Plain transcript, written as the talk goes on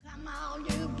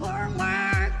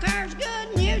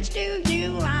secrets to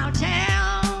you I'll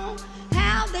tell,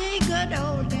 how the good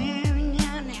old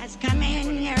Union has come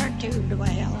in here to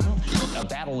dwell. A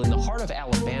battle in the heart of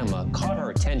Alabama caught our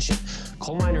attention.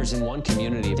 Coal miners in one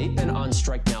community, they've been on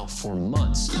strike now for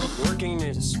months. Working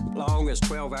as long as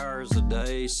 12 hours a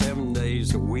day, 7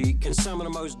 days a week, in some of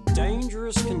the most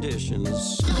dangerous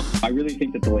conditions. I really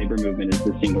think that the labor movement is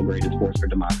the single greatest force for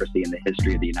democracy in the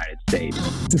history of the United States.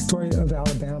 The story of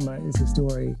Alabama is a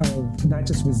story of not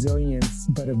just resilience,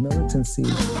 but of militancy.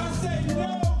 I say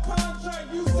no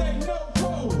contract, you say no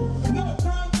code. No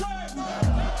contract, no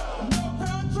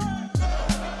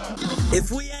contract.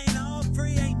 If we ain't all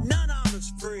free, ain't none of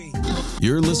us free.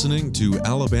 You're listening to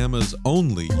Alabama's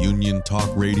only union talk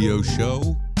radio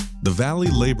show, The Valley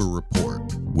Labor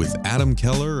Report, with Adam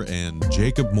Keller and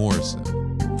Jacob Morrison.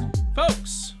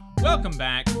 Folks, welcome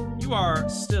back. You are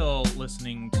still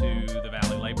listening to The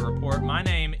Valley Labor Report. My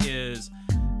name is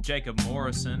Jacob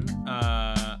Morrison.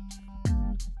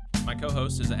 My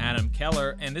co-host is Adam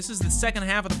Keller, and this is the second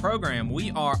half of the program.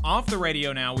 We are off the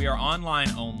radio now. We are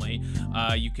online only.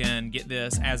 You can get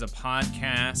this as a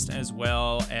podcast as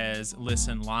well as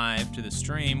listen live to the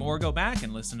stream, or go back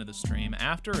and listen to the stream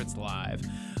after it's live.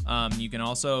 You can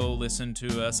also listen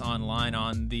to us online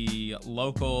on the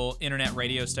local internet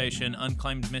radio station,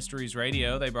 Unclaimed Mysteries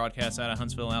Radio. They broadcast out of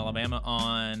Huntsville, Alabama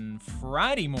on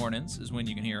Friday mornings is when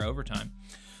you can hear Overtime.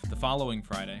 The following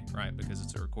Friday, right, because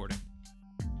it's a recording.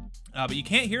 But you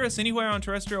can't hear us anywhere on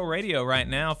terrestrial radio right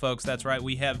now, folks. That's right.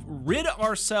 We have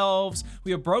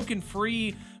we have broken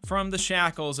free from the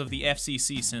shackles of the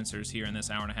FCC censors here in this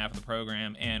hour and a half of the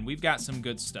program, and we've got some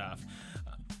good stuff.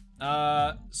 You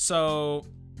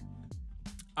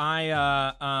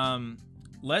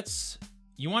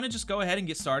want to just go ahead and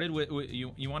get started with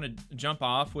you want to jump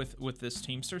off with this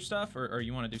Teamster stuff, or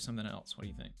you want to do something else? What do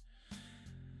you think?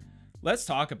 Let's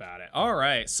talk about it. All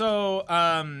right. So,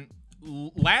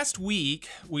 last week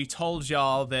we told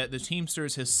y'all that the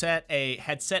Teamsters had set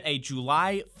a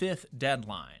July 5th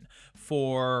deadline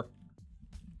for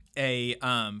a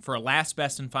last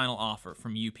best and final offer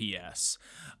from UPS.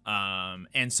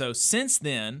 And so since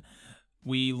then,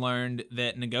 we learned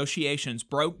that negotiations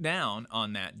broke down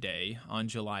on that day, on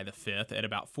July the 5th, at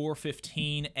about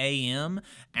 4:15 a.m.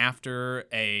 after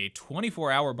a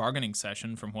 24-hour bargaining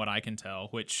session, from what I can tell,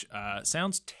 which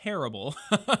sounds terrible.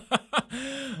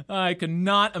 I could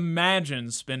not imagine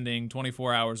spending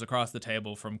 24 hours across the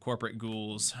table from corporate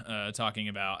ghouls talking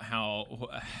about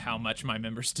how much my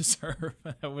members deserve.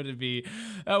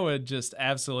 That would just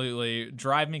absolutely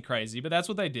drive me crazy, but that's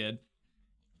what they did.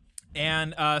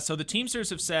 And so the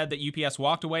Teamsters have said that UPS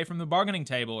walked away from the bargaining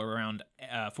table around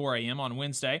 4 a.m. on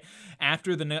Wednesday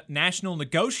after the National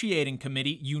Negotiating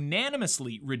Committee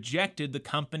unanimously rejected the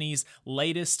company's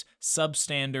latest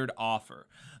substandard offer.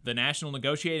 The National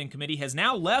Negotiating Committee has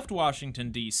now left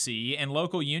Washington, D.C., and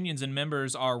local unions and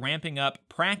members are ramping up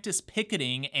practice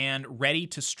picketing and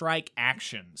ready-to-strike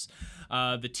actions.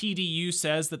 The TDU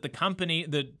says that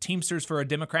the Teamsters for a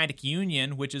Democratic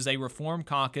Union, which is a reform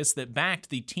caucus that backed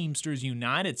the Teamsters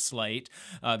United slate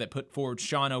that put forward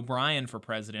Sean O'Brien for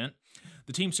president,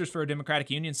 the Teamsters for a Democratic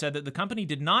Union said that the company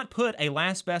did not put a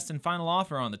last best and final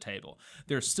offer on the table.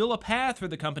 There's still a path for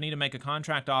the company to make a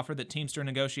contract offer that Teamster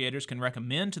negotiators can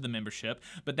recommend to the membership,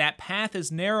 but that path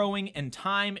is narrowing and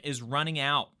time is running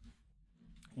out.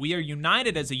 We are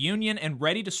united as a union and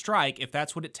ready to strike if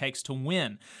that's what it takes to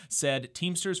win, said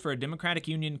Teamsters for a Democratic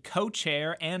Union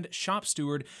co-chair and shop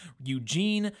steward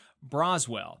Eugene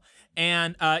Broswell.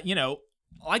 And,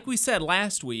 like we said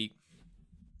last week,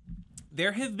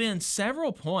 there have been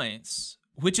several points,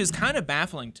 which is kind of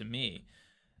baffling to me.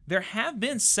 There have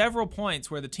been several points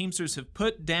where the Teamsters have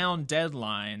put down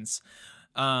deadlines,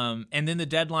 and then the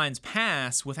deadlines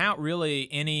pass without really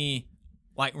any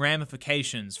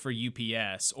ramifications for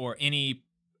UPS or any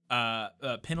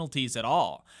penalties at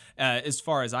all, as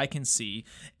far as I can see.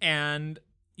 And,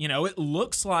 it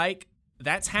looks like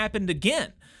that's happened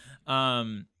again,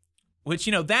 which,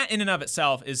 that in and of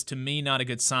itself is, to me, not a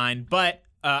good sign. But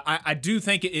I do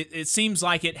think it seems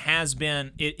like it has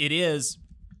been, it is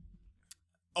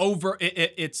over,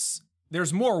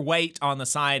 there's more weight on the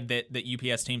side that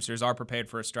UPS Teamsters are prepared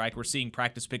for a strike. We're seeing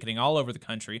practice picketing all over the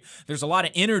country. There's a lot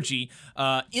of energy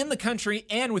in the country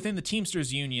and within the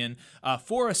Teamsters Union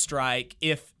for a strike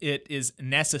if it is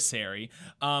necessary.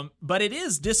 But it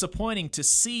is disappointing to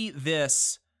see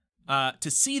this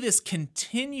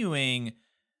continuing,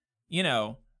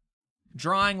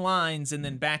 drawing lines and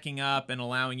then backing up and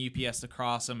allowing UPS to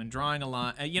cross them and drawing a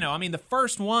line. The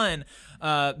first one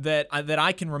that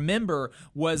I can remember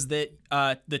was that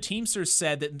the Teamsters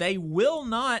said that they will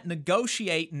not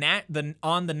negotiate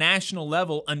on the national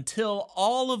level until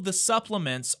all of the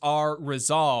supplements are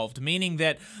resolved, meaning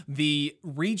that the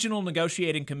regional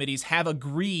negotiating committees have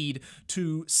agreed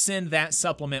to send that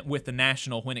supplement with the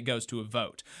national when it goes to a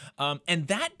vote. And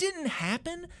that didn't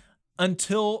happen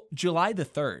until July the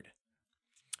 3rd.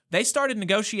 They started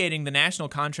negotiating the national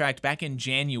contract back in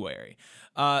January.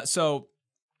 So,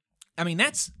 I mean,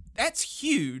 that's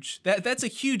huge. That's a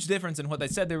huge difference in what they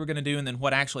said they were going to do and then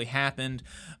what actually happened.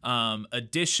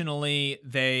 Additionally,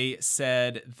 they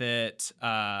said that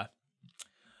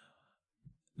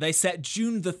they set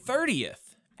June the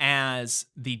 30th as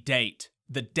the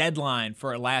deadline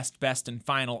for a last, best, and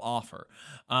final offer.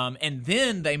 And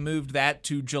then they moved that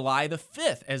to July the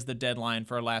 5th as the deadline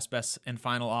for a last, best, and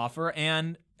final offer.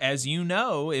 And as you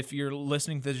know, if you're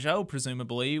listening to the show,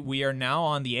 presumably, we are now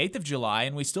on the 8th of July,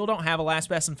 and we still don't have a last,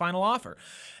 best, and final offer.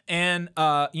 And,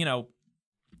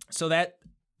 so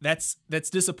that's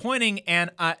disappointing. And,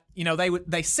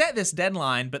 they set this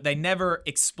deadline, but they never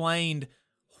explained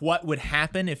what would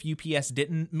happen if UPS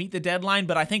didn't meet the deadline.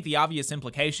 But I think the obvious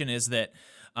implication is that,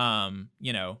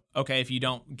 okay, if you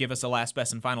don't give us a last,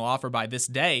 best, and final offer by this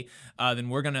day, then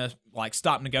we're going to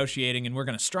stop negotiating and we're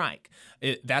going to strike.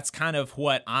 That's kind of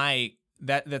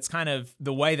that's kind of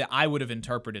the way that I would have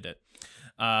interpreted it.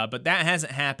 But that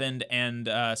hasn't happened, and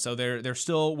so they're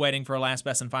still waiting for a last,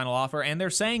 best, and final offer, and they're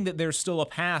saying that there's still a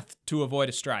path to avoid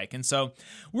a strike. And so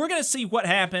we're going to see what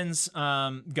happens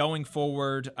going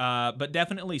forward, but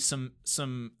definitely some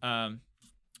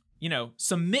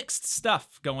mixed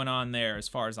stuff going on there as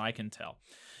far as I can tell,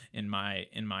 in my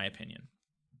opinion.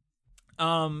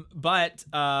 But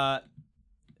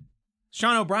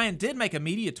Sean O'Brien did make a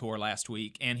media tour last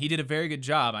week, and he did a very good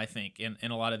job, I think, in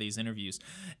a lot of these interviews.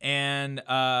 And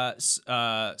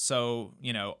so,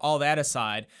 all that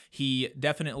aside, he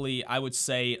definitely, I would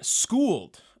say,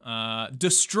 schooled,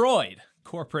 destroyed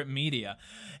corporate media.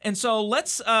 And so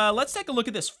let's take a look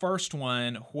at this first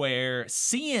one where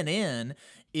CNN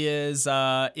is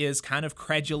kind of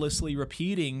credulously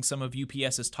repeating some of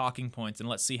UPS's talking points, and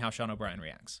let's see how Sean O'Brien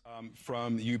reacts.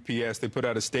 From UPS, they put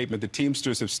out a statement. The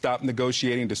Teamsters have stopped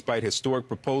negotiating despite historic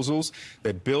proposals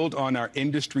that build on our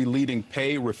industry-leading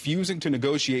pay. Refusing to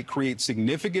negotiate creates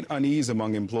significant unease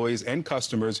among employees and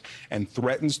customers and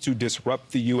threatens to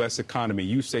disrupt the U.S. economy.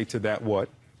 You say to that what?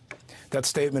 That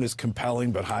statement is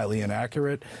compelling but highly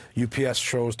inaccurate. UPS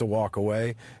chose to walk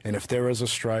away, and if there is a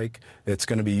strike, it's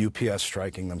going to be UPS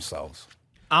striking themselves.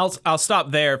 I'll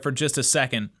stop there for just a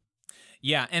second.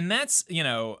 Yeah, and that's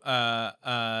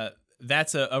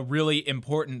that's a really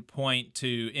important point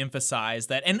to emphasize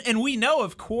that, and we know,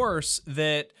 of course,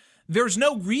 that there's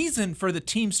no reason for the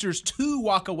Teamsters to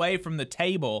walk away from the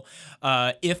table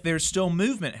if there's still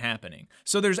movement happening.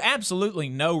 So there's absolutely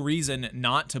no reason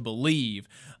not to believe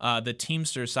the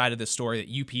Teamsters side of the story, that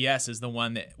UPS is the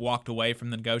one that walked away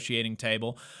from the negotiating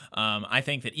table. I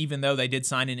think that even though they did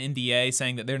sign an NDA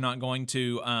saying that they're not going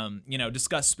to,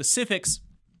 discuss specifics,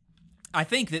 I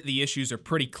think that the issues are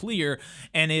pretty clear,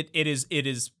 and it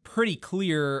is pretty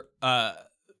clear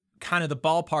kind of the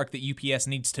ballpark that UPS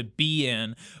needs to be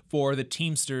in for the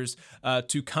Teamsters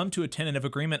to come to a tentative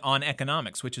agreement on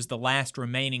economics, which is the last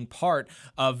remaining part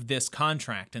of this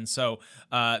contract. And so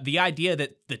the idea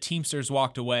that the Teamsters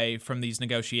walked away from these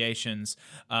negotiations,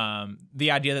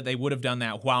 the idea that they would have done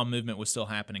that while movement was still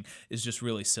happening, is just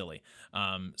really silly.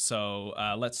 So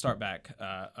let's start back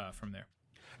from there.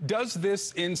 Does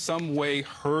this in some way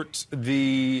hurt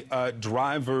the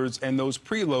drivers and those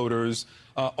preloaders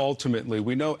ultimately?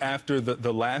 We know after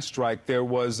the last strike, there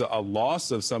was a loss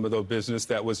of some of the business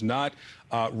that was not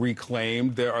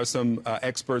reclaimed. There are some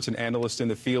experts and analysts in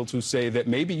the field who say that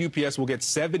maybe UPS will get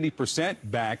 70%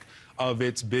 back of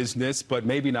its business, but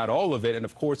maybe not all of it. And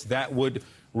of course, that would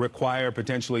require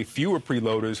potentially fewer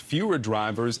preloaders, fewer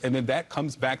drivers, and then that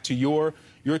comes back to your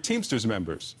Teamsters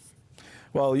members.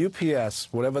 Well, UPS,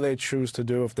 whatever they choose to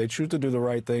do, if they choose to do the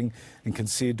right thing and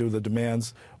concede to the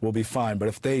demands, will be fine. But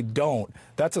if they don't,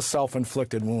 that's a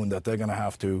self-inflicted wound that they're going to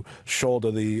have to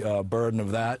shoulder the burden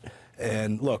of that.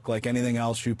 And look, like anything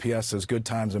else, UPS has good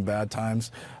times and bad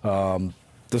times.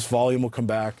 This volume will come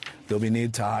back. There'll be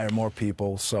need to hire more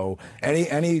people. So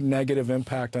any negative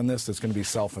impact on this is going to be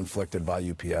self-inflicted by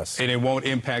UPS. And it won't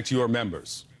impact your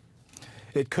members?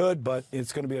 It could, but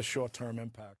it's going to be a short-term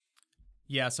impact.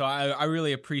 Yeah, so I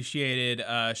really appreciated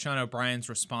Sean O'Brien's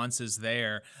responses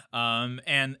there, and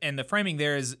the framing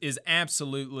there is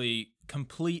absolutely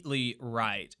completely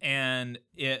right, and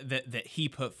that he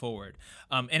put forward.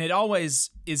 And it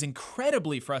always is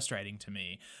incredibly frustrating to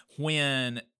me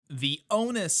when the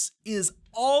onus is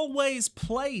always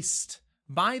placed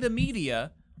by the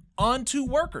media onto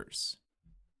workers.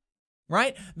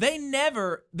 Right?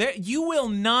 You will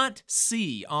not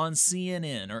see on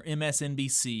CNN or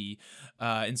MSNBC,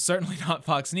 and certainly not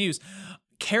Fox News,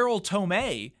 Carol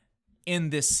Tomé in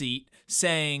this seat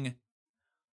saying,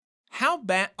 how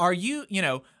bad are you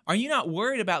not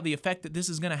worried about the effect that this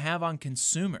is going to have on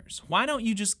consumers? Why don't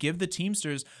you just give the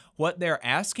Teamsters what they're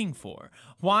asking for?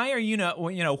 Why are you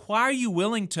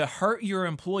willing to hurt your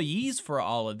employees for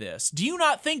all of this? Do you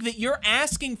not think that you're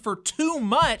asking for too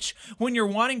much when you're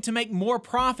wanting to make more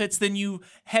profits than you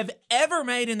have ever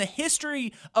made in the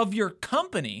history of your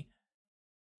company?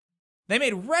 They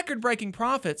made record-breaking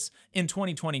profits in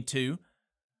 2022.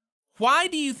 Why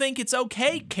do you think it's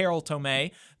okay, Carol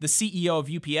Tomé, the CEO of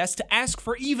UPS, to ask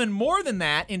for even more than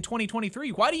that in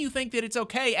 2023? Why do you think that it's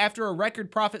okay after a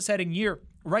record-setting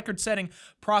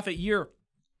profit year,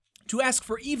 to ask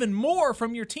for even more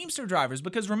from your Teamster drivers?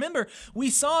 Because remember, we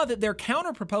saw that their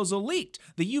counterproposal leaked,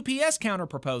 the UPS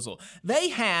counterproposal. They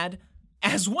had,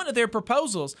 as one of their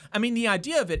proposals, I mean, the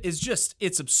idea of it is just,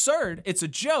 it's absurd, it's a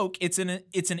joke, it's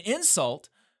an insult.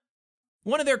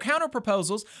 One of their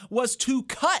counterproposals was to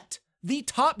cut the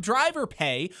top driver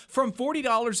pay from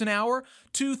 $40 an hour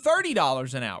to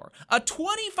 $30 an hour. A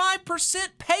 25%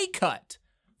 pay cut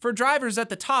for drivers at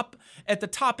the top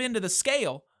end of the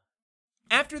scale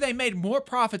after they made more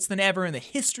profits than ever in the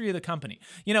history of the company.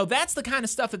 That's the kind of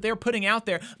stuff that they're putting out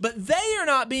there, but they are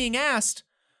not being asked,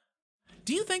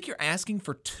 do you think you're asking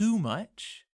for too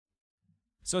much?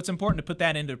 So it's important to put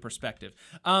that into perspective.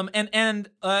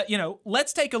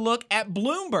 Let's take a look at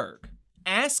Bloomberg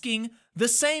asking the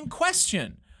same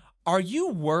question. Are you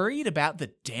worried about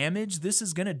the damage this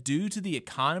is going to do to the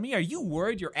economy? Are you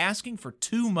worried you're asking for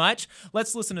too much?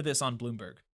 Let's listen to this on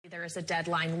Bloomberg. There is a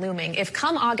deadline looming. If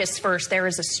come August 1st there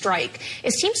is a strike,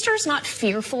 is Teamsters not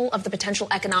fearful of the potential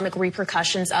economic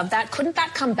repercussions of that? Couldn't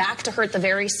that come back to hurt the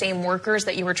very same workers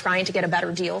that you were trying to get a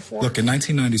better deal for? Look, in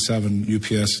 1997,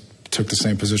 UPS took the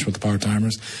same position with the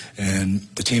part-timers, and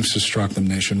the Teamsters struck them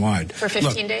nationwide. For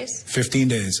 15 days? 15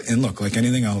 days. And look, like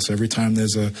anything else, every time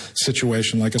there's a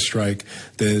situation like a strike,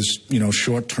 there's,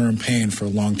 short-term pain for a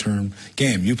long-term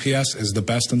gain. UPS is the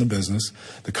best in the business.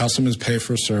 The customers pay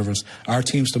for a service. Our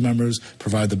Teamster members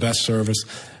provide the best service.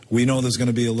 We know there's going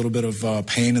to be a little bit of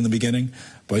pain in the beginning,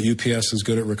 but UPS is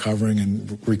good at recovering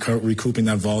and recouping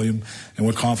that volume, and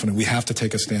we're confident. We have to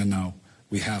take a stand now.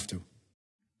 We have to.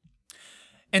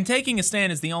 And taking a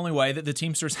stand is the only way that the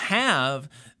Teamsters have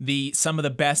some of the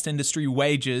best industry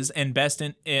wages and best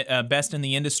in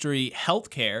the industry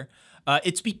healthcare.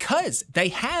 It's because they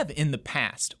have in the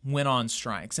past went on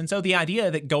strikes. And so the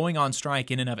idea that going on strike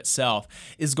in and of itself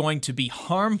is going to be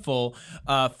harmful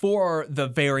for the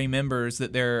very members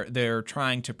that they're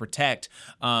trying to protect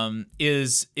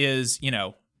is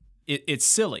it's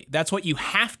silly. That's what you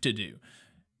have to do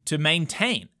to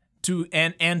maintain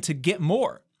and to get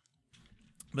more.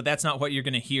 But that's not what you're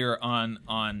going to hear on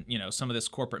some of this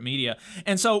corporate media.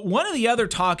 And so one of the other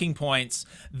talking points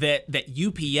that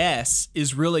UPS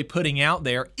is really putting out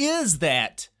there is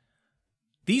that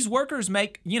these workers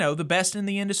make, the best in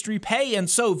the industry pay. And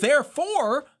so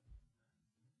therefore,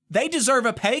 they deserve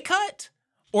a pay cut,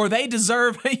 or they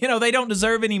deserve, they don't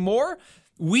deserve any more.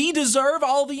 We deserve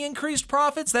all the increased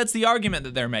profits. That's the argument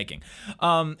that they're making.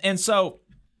 And so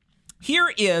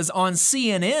here is on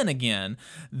CNN again,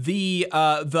 the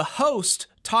host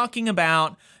talking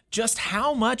about just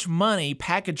how much money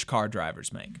package car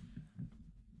drivers make.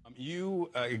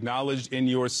 You acknowledged in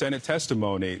your Senate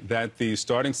testimony that the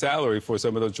starting salary for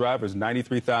some of those drivers,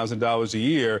 $93,000 a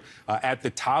year, at the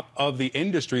top of the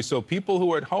industry. So people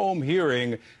who are at home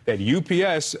hearing that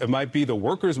UPS the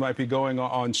workers might be going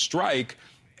on strike,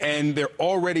 and they're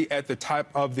already at the top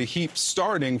of the heap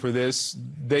starting for this,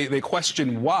 they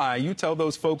question why. You tell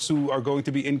those folks who are going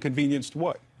to be inconvenienced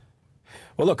what?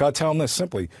 Well, look, I'll tell them this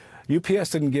simply. UPS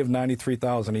didn't give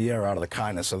 $93,000 a year out of the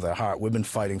kindness of their heart. We've been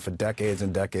fighting for decades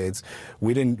and decades.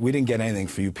 We didn't get anything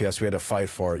for UPS. We had to fight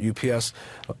for it. UPS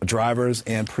drivers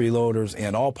and preloaders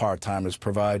and all part-timers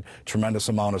provide tremendous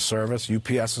amount of service.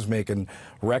 UPS is making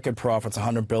record profits,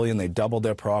 $100 billion. They doubled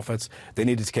their profits. They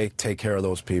need to take care of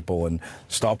those people and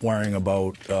stop worrying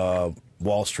about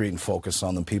Wall Street and focus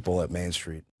on the people at Main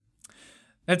Street.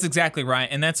 That's exactly right,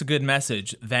 and that's a good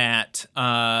message that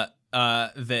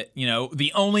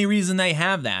the only reason they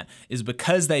have that is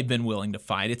because they've been willing to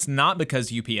fight. It's not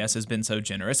because UPS has been so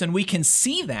generous. And we can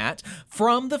see that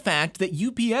from the fact that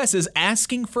UPS is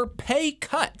asking for pay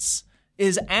cuts.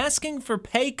 is asking for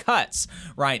pay cuts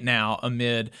right now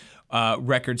amid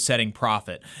record-setting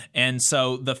profit. And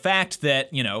so the fact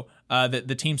that, that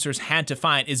the Teamsters had to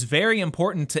find is very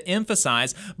important to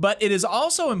emphasize, but it is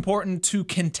also important to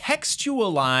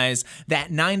contextualize that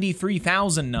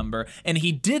 93,000 number. And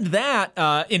he did that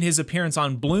in his appearance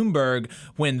on Bloomberg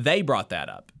when they brought that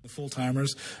up. The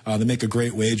full-timers, they make a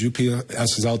great wage.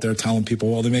 UPS is out there telling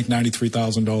people, well, they make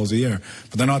 $93,000 a year,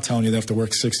 but they're not telling you they have to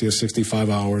work 60 or 65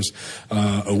 hours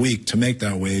a week to make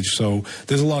that wage. So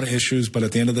there's a lot of issues, but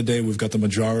at the end of the day, we've got the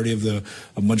majority of the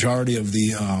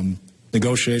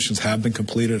negotiations have been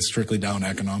completed. It's strictly down to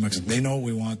economics. They know what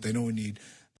we want. They know what we need.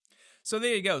 So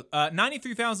there you go.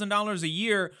 $93,000 a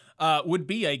year would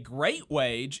be a great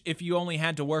wage if you only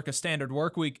had to work a standard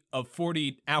work week of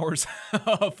 40 hours.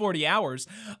 But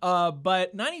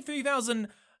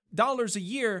 $93,000 a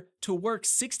year to work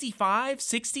 65,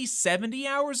 60, 70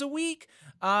 hours a week,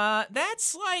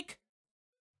 that's like,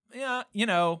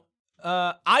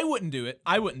 I wouldn't do it.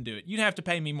 You'd have to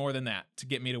pay me more than that to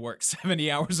get me to work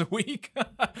 70 hours a week.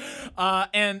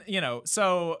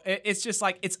 So it's just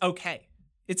like, it's okay.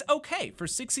 It's okay. For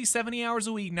 60, 70 hours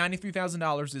a week,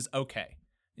 $93,000 is okay.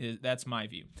 That's my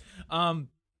view.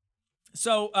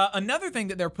 So another thing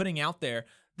that they're putting out there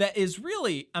that is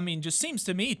really, just seems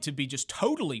to me to be just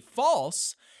totally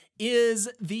false is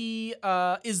the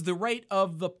rate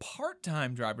of the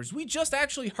part-time drivers. We just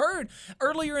actually heard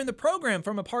earlier in the program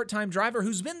from a part-time driver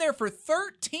who's been there for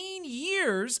 13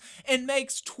 years and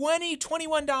makes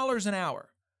 $21 an hour.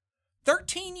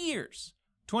 13 years.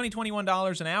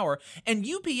 $21 an hour. And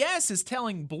UPS is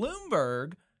telling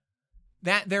Bloomberg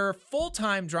that their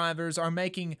full-time drivers are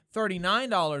making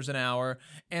 $39 an hour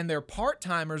and their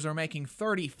part-timers are making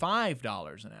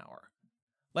 $35 an hour.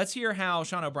 Let's hear how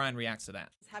Sean O'Brien reacts to that.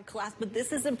 Have collapsed, but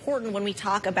this is important when we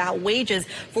talk about wages.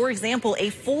 For example, a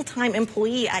full-time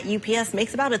employee at UPS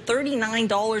makes about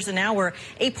 $39 an hour.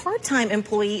 A part-time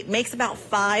employee makes about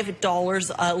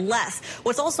 $5 less.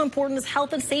 What's also important is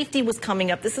health and safety was coming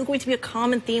up. This is going to be a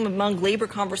common theme among labor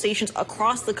conversations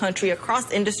across the country, across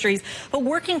industries. But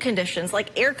working conditions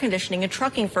like air conditioning and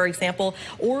trucking, for example,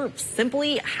 or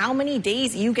simply how many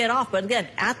days you get off. But again,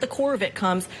 at the core of it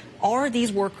comes, are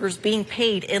these workers being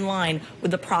paid in line with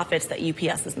the profits that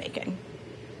UPS is making?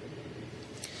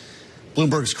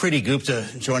 Bloomberg's Kriti Gupta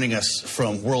joining us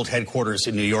from World Headquarters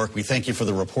in New York. We thank you for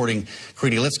the reporting,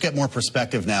 Kriti. Let's get more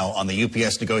perspective now on the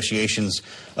UPS negotiations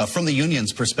from the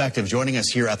union's perspective. Joining us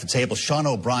here at the table, Sean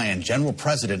O'Brien, General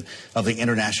President of the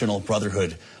International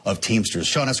Brotherhood of Teamsters.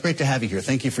 Sean, it's great to have you here.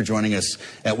 Thank you for joining us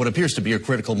at what appears to be a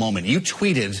critical moment. You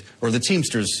tweeted, or the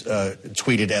Teamsters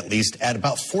tweeted at least, at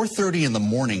about 4:30 in the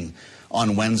morning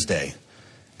on Wednesday.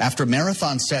 After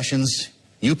marathon sessions,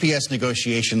 UPS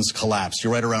negotiations collapsed.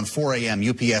 You're right, around 4 a.m.,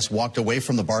 UPS walked away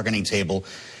from the bargaining table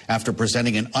after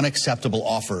presenting an unacceptable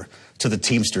offer to the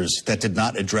Teamsters that did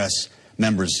not address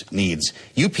members' needs.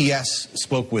 UPS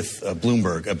spoke with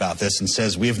Bloomberg about this and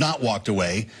says, we have not walked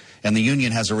away, and the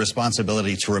union has a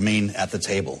responsibility to remain at the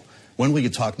table. When will you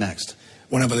talk next?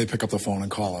 Whenever they pick up the phone and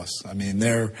call us.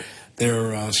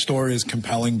 Their story is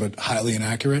compelling but highly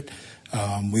inaccurate.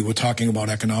 We were talking about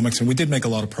economics, and we did make a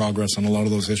lot of progress on a lot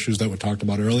of those issues that were talked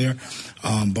about earlier.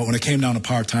 But when it came down to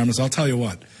part-timers, I'll tell you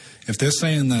what. If they're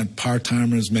saying that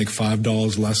part-timers make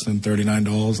 $5 less than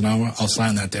 $39 an hour, I'll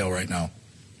sign that deal right now.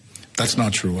 That's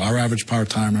not true. Our average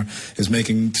part-timer is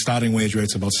making starting wage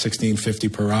rates about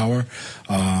 $16.50 per hour.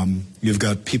 You've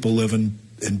got people living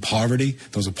in poverty.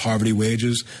 Those are poverty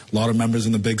wages. A lot of members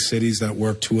in the big cities that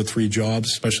work 2 or 3 jobs,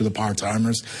 especially the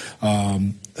part-timers, are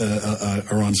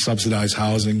on subsidized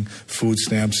housing, food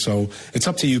stamps. So it's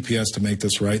up to UPS to make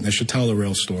this right, and they should tell the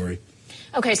real story.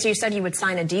 Okay, so you said you would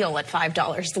sign a deal at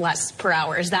 $5 less per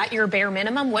hour. Is that your bare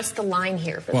minimum? What's the line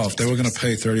here for Well, if they were going to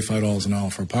pay $35 an hour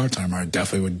for a part-timer, I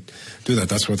definitely would do that.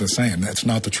 That's what they're saying. That's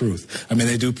not the truth.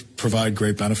 They do provide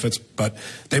great benefits, but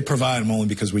they provide them only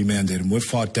because we mandate them. We've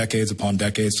fought decades upon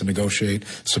decades to negotiate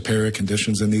superior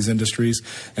conditions in these industries,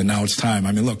 and now it's time.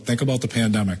 Look, think about the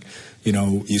pandemic.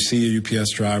 You see a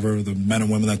UPS driver, the men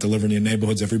and women that deliver in your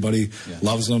neighborhoods, everybody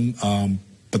loves them.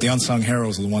 But the unsung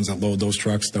heroes are the ones that load those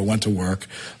trucks, that went to work.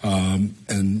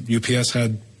 And UPS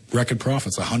had record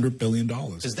profits, $100 billion.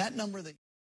 Is that number that...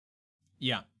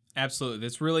 Yeah, absolutely.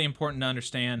 That's really important to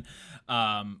understand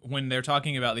when they're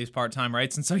talking about these part-time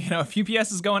rates. And so, if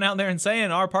UPS is going out there and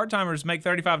saying our part-timers make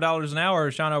 $35 an hour,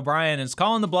 Sean O'Brien is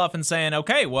calling the bluff and saying,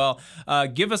 okay, well,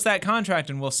 give us that contract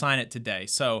and we'll sign it today.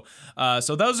 So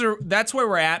that's where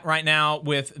we're at right now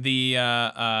with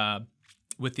the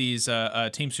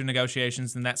Teamster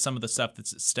negotiations, and that's some of the stuff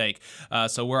that's at stake.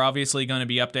 So we're obviously going to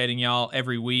be updating y'all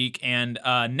every week. And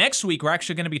next week, we're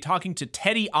actually going to be talking to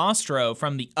Teddy Ostro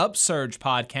from the Upsurge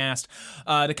podcast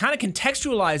to kind of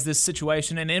contextualize this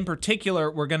situation. And in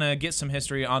particular, we're going to get some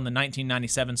history on the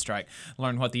 1997 strike,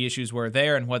 learn what the issues were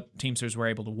there and what Teamsters were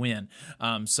able to win.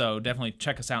 So definitely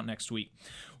check us out next week.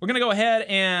 We're going to go ahead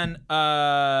and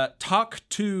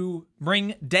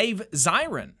bring Dave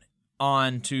Zirin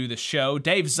on to the show.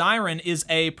 Dave Zirin is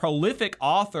a prolific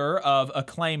author of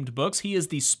acclaimed books. He is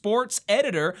the sports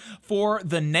editor for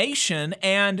The Nation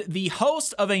and the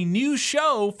host of a new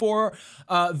show for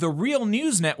the Real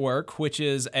News Network, which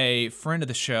is a friend of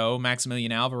the show.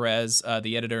 Maximilian Alvarez,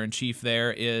 the editor-in-chief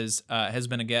there, has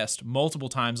been a guest multiple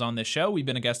times on this show. We've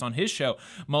been a guest on his show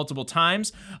multiple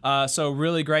times. So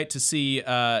really great to see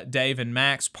Dave and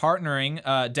Max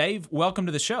partnering. Dave, welcome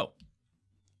to the show.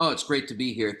 Oh, it's great to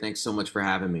be here. Thanks so much for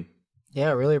having me.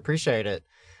 Yeah, really appreciate it.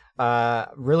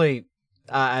 Really,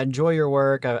 I enjoy your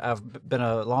work. I've been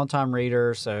a longtime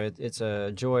reader, so it's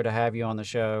a joy to have you on the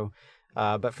show.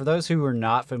 But for those who are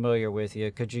not familiar with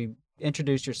you, could you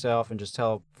introduce yourself and just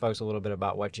tell folks a little bit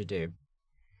about what you do?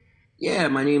 Yeah,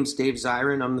 my name's Dave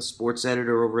Zirin. I'm the sports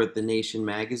editor over at The Nation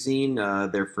magazine,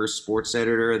 their first sports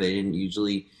editor. They didn't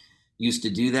used to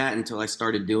do that until I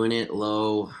started doing it,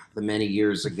 the many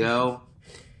years ago.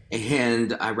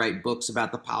 And I write books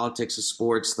about the politics of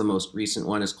sports. The most recent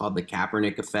one is called The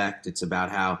Kaepernick Effect. It's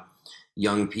about how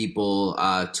young people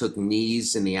took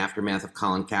knees in the aftermath of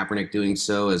Colin Kaepernick doing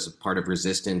so as a part of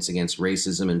resistance against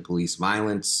racism and police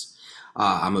violence.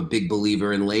 I'm a big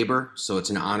believer in labor, so it's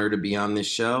an honor to be on this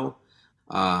show.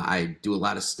 I do a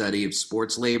lot of study of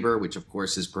sports labor, which of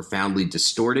course is profoundly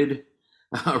distorted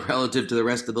relative to the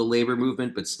rest of the labor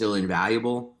movement, but still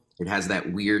invaluable. It has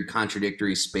that weird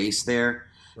contradictory space there.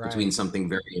 Right. Between something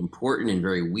very important and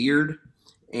very weird.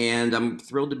 And I'm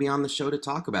thrilled to be on the show to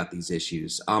talk about these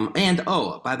issues.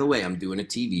 By the way, I'm doing a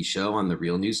TV show on the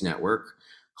Real News Network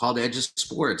called Edge of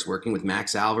Sports, working with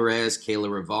Max Alvarez,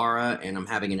 Kayla Rivera, and I'm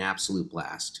having an absolute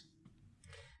blast.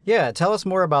 Yeah, tell us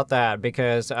more about that,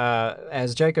 because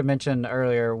as Jacob mentioned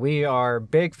earlier, we are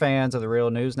big fans of the Real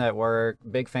News Network,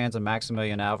 big fans of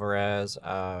Maximilian Alvarez.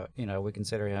 We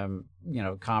consider him,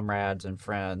 comrades and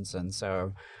friends. And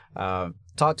so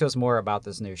talk to us more about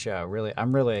this new show. Really,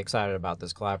 I'm really excited about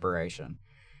this collaboration.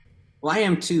 Well, I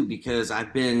am too, because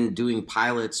I've been doing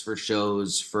pilots for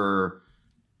shows for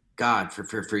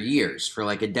years, for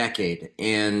like a decade.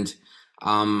 And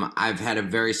I've had a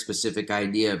very specific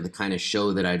idea of the kind of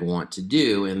show that I'd want to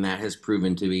do, and that has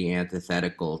proven to be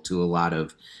antithetical to a lot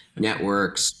of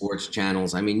networks, sports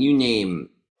channels. I mean, you name.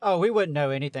 Oh, we wouldn't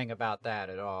know anything about that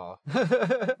at all.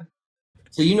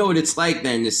 So you know what it's like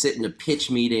then to sit in a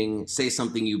pitch meeting, say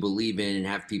something you believe in, and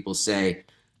have people say,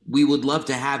 we would love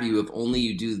to have you if only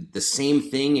you do the same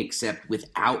thing except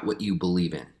without what you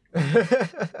believe in.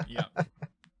 Yeah.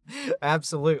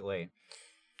 Absolutely.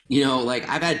 Like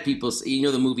I've had people say,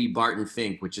 the movie Barton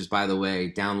Fink, which is, by the way,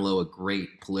 down low, a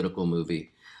great political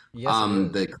movie. Yes,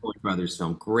 the Coen Brothers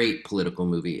film, great political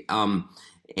movie.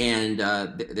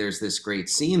 There's this great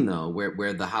scene, though,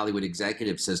 where the Hollywood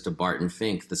executive says to Barton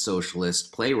Fink, the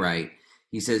socialist playwright,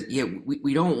 he says, yeah,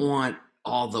 we don't want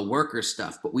all the worker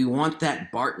stuff, but we want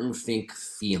that Barton Fink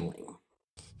feeling.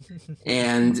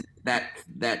 And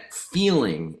that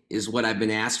feeling is what I've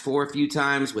been asked for a few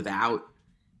times without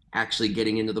actually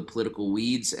getting into the political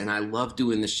weeds. And I love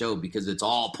doing the show because it's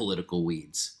all political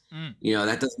weeds.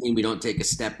 That doesn't mean we don't take a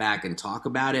step back and talk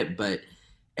about it, but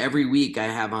every week I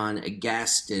have on a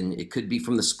guest, and it could be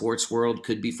from the sports world,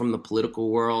 could be from the political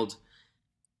world.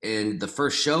 And the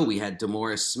first show we had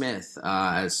DeMaurice Smith,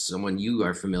 as someone you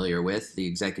are familiar with, the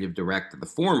executive director,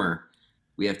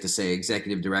 we have to say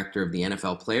executive director of the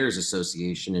NFL Players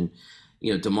Association. And,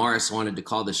 DeMaurice wanted to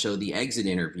call the show The Exit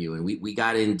Interview. And we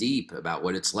got in deep about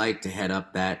what it's like to head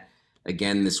up that,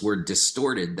 again, this word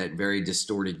distorted, that very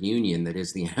distorted union that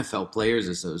is the NFL Players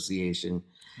Association.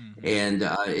 Mm-hmm. And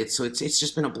it's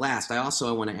just been a blast. I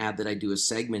want to add that I do a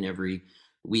segment every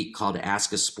week called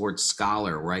Ask a Sports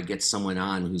Scholar, where I get someone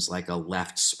on who's like a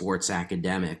left sports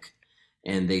academic,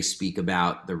 and they speak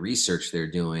about the research they're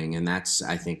doing. And that's,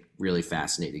 I think, really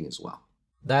fascinating as well.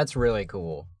 That's really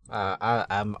cool.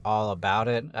 I'm all about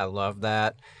it. I love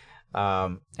that.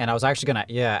 And I was actually going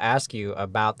to ask you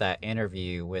about that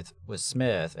interview with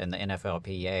Smith and the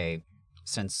NFLPA,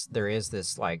 since there is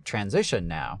this like transition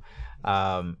now.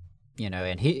 And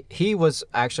he was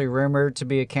actually rumored to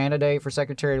be a candidate for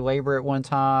Secretary of Labor at one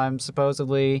time,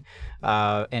 supposedly.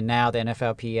 And now the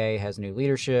NFLPA has new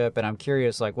leadership. And I'm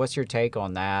curious, like, what's your take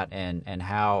on that? And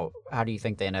how do you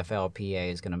think the NFLPA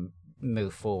is going to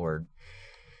move forward?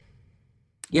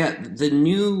 Yeah, the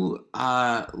new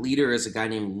leader is a guy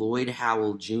named Lloyd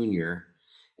Howell Jr.,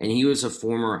 and he was a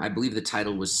former, I believe the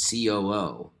title was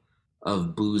COO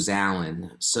of Booz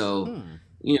Allen. So,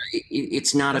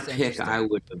 it's not That's a pick I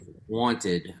would have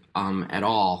wanted at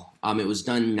all. It was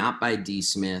done not by D.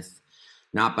 Smith,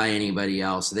 not by anybody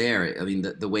else there. I mean,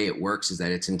 the way it works is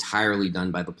that it's entirely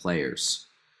done by the players.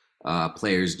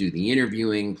 Players do the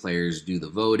interviewing, players do the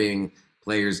voting,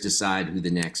 players decide who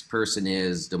the next person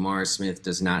is. DeMar Smith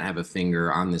does not have a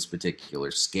finger on this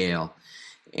particular scale.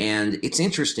 And it's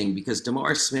interesting because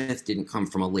DeMar Smith didn't come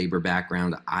from a labor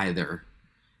background either.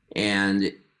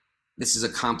 And this is a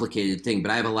complicated thing,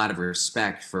 but I have a lot of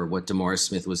respect for what DeMar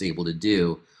Smith was able to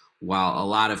do, while a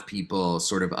lot of people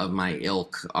sort of my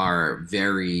ilk are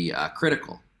very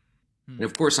critical. And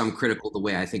of course, I'm critical the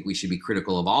way I think we should be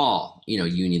critical of all,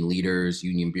 union leaders,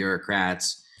 union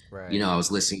bureaucrats. Right. I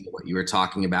was listening to what you were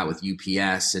talking about with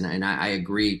UPS, and I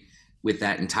agree with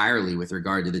that entirely with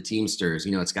regard to the Teamsters.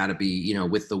 It's got to be,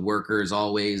 with the workers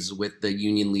always, with the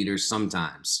union leaders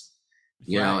sometimes,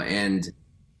 Right. and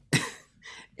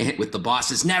with the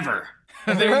bosses never.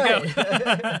 There you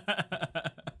go.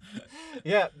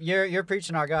 Yeah, you're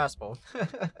preaching our gospel.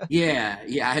 Yeah,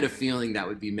 I had a feeling that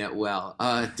would be met well.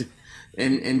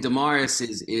 And Damaris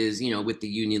is with the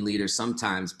union leaders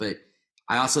sometimes, but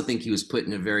I also think he was put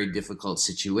in a very difficult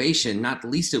situation, not the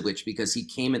least of which because he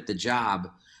came at the job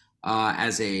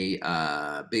as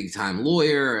a big-time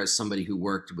lawyer, as somebody who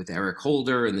worked with Eric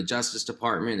Holder in the Justice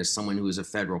Department, as someone who was a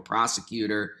federal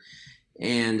prosecutor.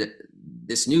 And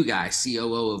this new guy,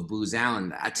 COO of Booz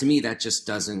Allen, to me, that just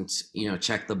doesn't,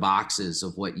 check the boxes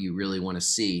of what you really want to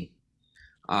see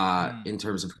in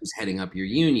terms of who's heading up your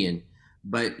union.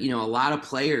 But, a lot of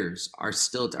players are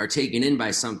taken in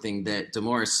by something that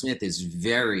DeMar Smith is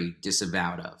very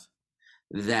disavowed of.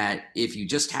 That if you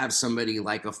just have somebody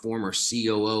like a former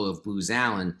COO of Booz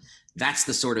Allen, that's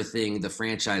the sort of thing the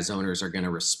franchise owners are going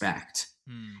to respect.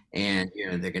 And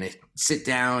they're going to sit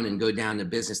down and go down to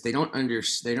business. They're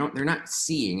not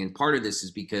seeing, and part of this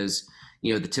is because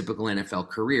the typical NFL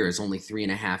career is only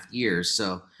 3.5 years.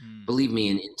 So believe me,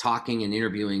 in talking and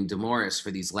interviewing Damaris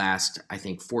for these last, I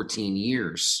think, 14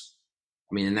 years,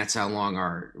 and that's how long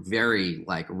our very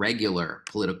regular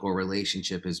political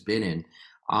relationship has been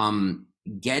in.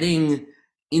 Getting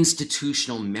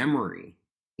institutional memory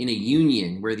in a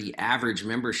union where the average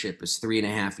membership is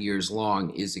 3.5 years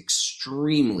long is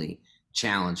extremely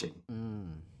challenging.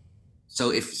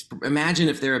 So imagine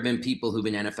if there have been people who've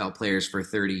been NFL players for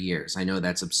 30 years. I know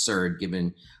that's absurd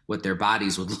given what their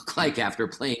bodies would look like after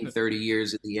playing 30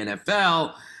 years in the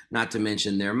NFL, not to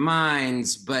mention their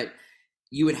minds, but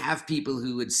you would have people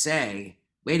who would say,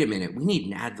 wait a minute, we need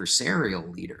an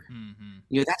adversarial leader.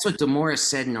 That's what Damaris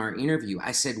said in our interview.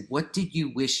 I said, what did you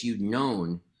wish you'd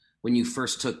known when you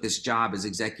first took this job as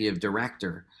executive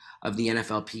director of the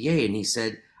NFLPA? And he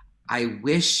said, I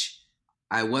wish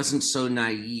I wasn't so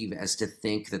naive as to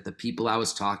think that the people I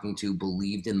was talking to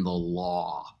believed in the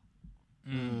law.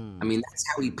 That's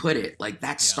how he put it.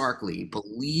 Starkly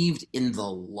believed in the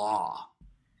law.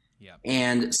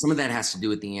 And some of that has to do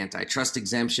with the antitrust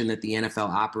exemption that the NFL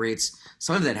operates.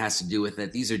 Some of that has to do with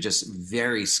that these are just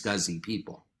very scuzzy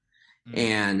people.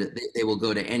 And they will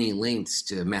go to any lengths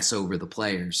to mess over the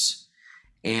players.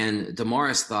 And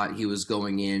Damaris thought he was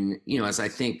going in, as I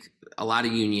think a lot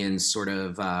of unions sort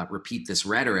of repeat this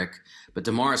rhetoric, but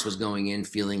Damaris was going in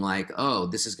feeling like, oh,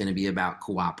 this is going to be about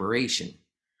cooperation.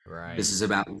 Right. This is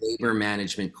about labor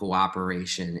management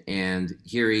cooperation. And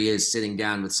here he is sitting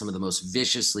down with some of the most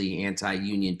viciously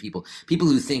anti-union people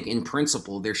who think in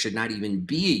principle there should not even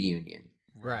be a union.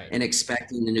 Right. And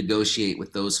expecting to negotiate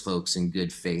with those folks in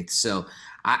good faith. So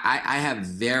I have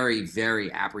very,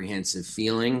 very apprehensive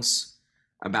feelings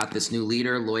about this new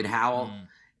leader, Lloyd Howell.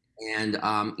 And,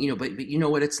 but you know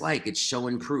what it's like. It's show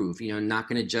and prove. Not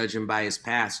going to judge him by his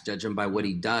past, judge him by what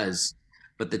he does.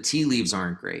 But the tea leaves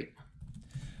aren't great.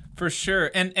 For sure.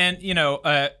 And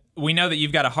we know that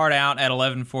you've got a hard out at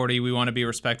 11:40. We want to be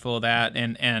respectful of that.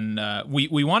 And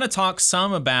we want to talk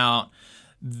some about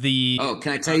the... Oh,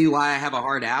 can I tell you why I have a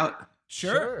hard out?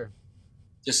 Sure.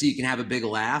 Just so you can have a big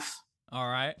laugh. All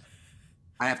right.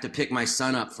 I have to pick my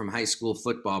son up from high school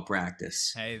football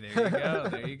practice. Hey, there you go.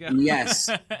 There you go. Yes,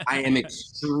 I am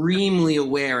extremely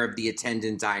aware of the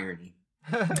attendant irony.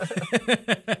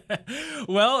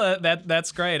 Well,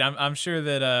 that's great. I'm sure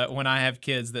that when I have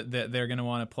kids that they're going to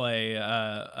want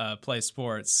to play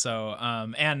sports. So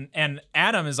and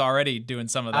Adam is already doing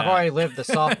some of that. I've already lived the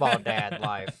softball dad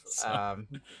life.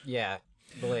 Yeah,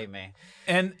 believe me.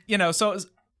 And so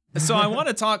I want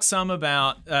to talk some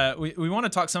about we want to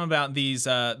talk some about these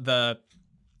the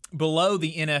below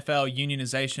the NFL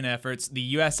unionization efforts.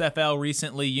 The USFL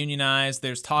recently unionized.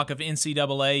 There's talk of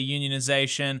NCAA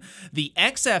unionization. The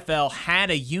XFL had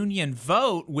a union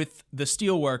vote with the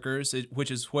Steelworkers,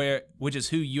 which is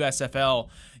who USFL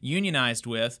unionized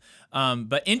with.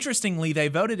 But interestingly, they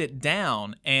voted it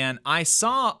down. And I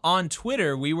saw on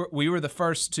Twitter, we were the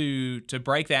first to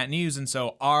break that news, and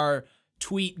so our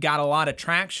tweet got a lot of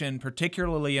traction,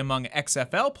 particularly among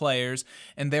XFL players,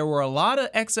 and there were a lot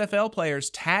of XFL players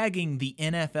tagging the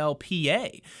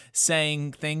NFLPA,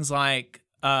 saying things like,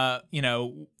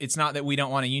 it's not that we don't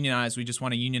want to unionize, we just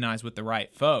want to unionize with the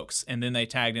right folks, and then they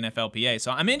tagged NFLPA. So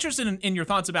I'm interested in your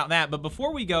thoughts about that, but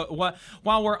before we go,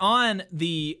 while we're on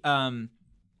the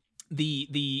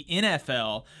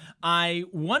NFL, I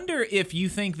wonder if you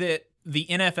think that the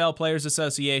NFL Players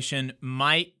Association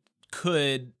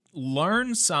could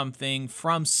learn something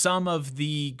from some of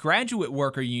the graduate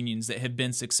worker unions that have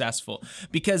been successful,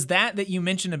 because that you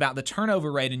mentioned about the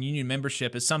turnover rate in union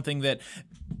membership is something that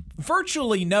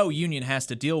virtually no union has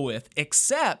to deal with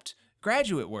except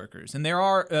graduate workers. And there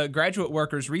are graduate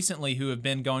workers recently who have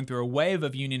been going through a wave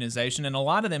of unionization, and a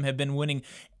lot of them have been winning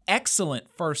excellent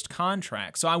first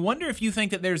contracts. So I wonder if you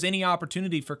think that there's any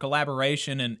opportunity for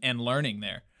collaboration and learning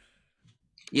there.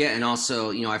 Yeah, and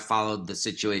also, I followed the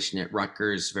situation at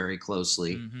Rutgers very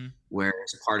closely, where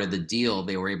as part of the deal,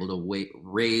 they were able to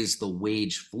raise the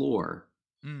wage floor,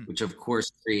 which of course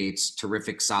creates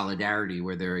terrific solidarity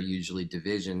where there are usually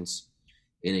divisions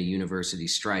in a university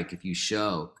strike. If you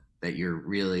show that you're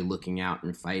really looking out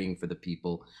and fighting for the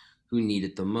people who need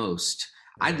it the most.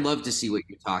 I'd love to see what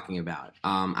you're talking about.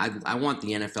 I want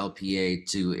the NFLPA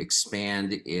to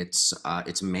expand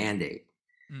its mandate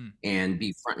and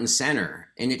be front and center.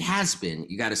 And it has been,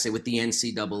 you got to say, with the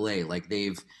NCAA, like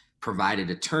they've provided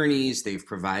attorneys, they've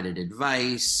provided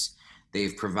advice,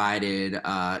 they've provided,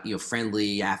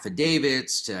 friendly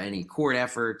affidavits to any court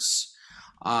efforts.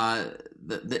 But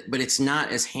it's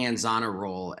not as hands-on a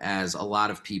role as a lot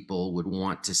of people would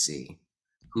want to see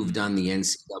who've done the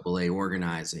NCAA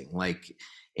organizing.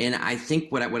 And I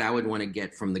think what I would want to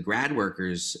get from the grad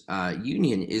workers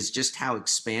union is just how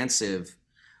expansive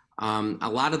a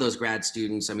lot of those grad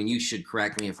students, I mean, you should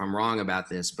correct me if I'm wrong about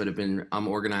this, but have been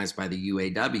organized by the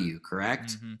UAW,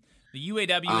 correct? Mm-hmm. The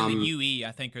UAW and the UE,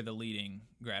 I think, are the leading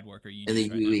grad worker unions.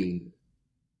 And the UE.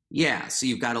 Yeah, so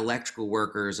you've got electrical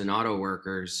workers and auto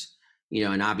workers,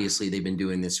 and obviously they've been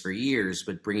doing this for years,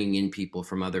 but bringing in people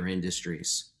from other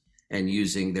industries and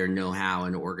using their know-how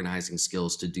and organizing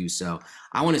skills to do so.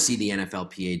 I want to see the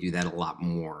NFLPA do that a lot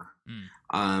more.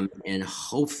 And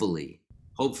hopefully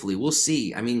we'll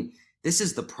see. I mean, this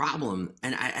is the problem.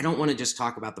 And I don't want to just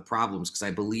talk about the problems, because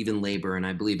I believe in labor and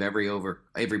I believe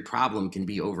every problem can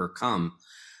be overcome.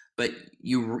 But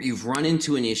you've run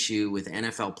into an issue with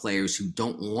NFL players who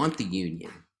don't want the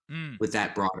union with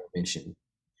that broader mission.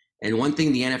 And one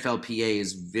thing the NFLPA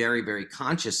is very, very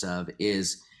conscious of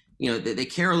is, they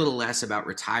care a little less about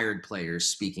retired players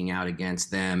speaking out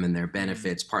against them and their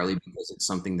benefits, partly because it's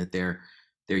something that they're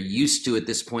used to at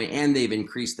this point, and they've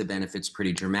increased the benefits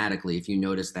pretty dramatically. If you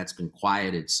notice, that's been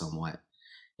quieted somewhat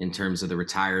in terms of the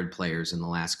retired players in the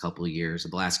last couple of years.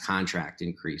 The last contract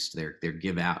increased their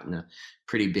give out in a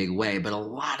pretty big way, but a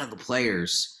lot of the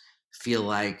players feel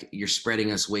like you're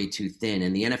spreading us way too thin,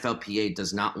 and the NFLPA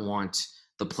does not want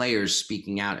the players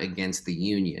speaking out against the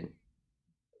union.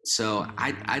 So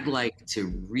I'd like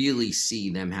to really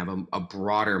see them have a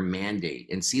broader mandate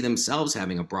and see themselves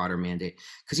having a broader mandate,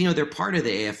 because they're part of the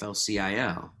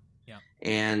AFL-CIO,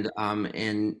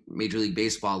 and Major League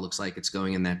Baseball looks like it's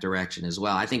going in that direction as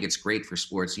well. I think it's great for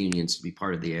sports unions to be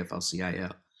part of the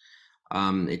AFL-CIO.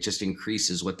 It just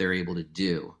increases what they're able to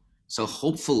do. So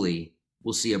hopefully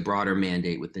we'll see a broader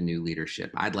mandate with the new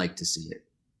leadership. I'd like to see it.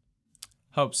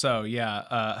 Hope so,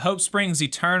 yeah. Hope springs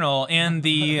eternal. And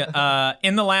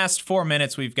in the last 4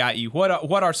 minutes we've got you,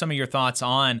 what are some of your thoughts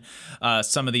on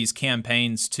some of these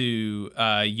campaigns to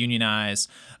unionize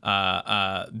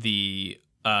the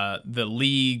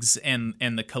leagues and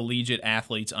the collegiate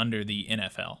athletes under the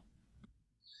NFL?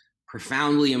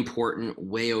 Profoundly important,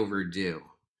 way overdue.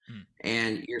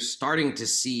 And you're starting to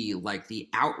see like the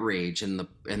outrage and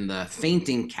the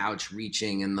fainting couch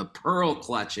reaching and the pearl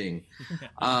clutching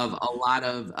of a lot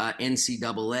of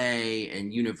NCAA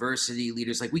and university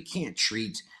leaders. Like, we can't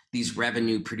treat these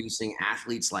revenue producing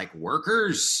athletes like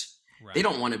workers. Right. They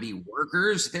don't want to be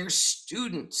workers. They're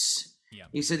students. Yeah.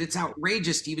 He said it's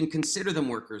outrageous to even consider them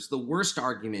workers. The worst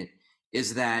argument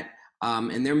is that,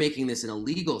 and they're making this in a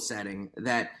legal setting,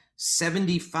 that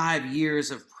 75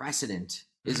 years of precedent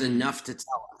is enough to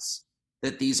tell us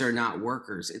that these are not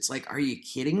workers. It's like, are you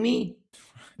kidding me?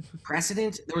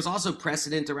 Precedent. There was also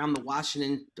precedent around the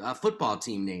Washington football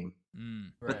team name,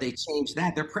 but they changed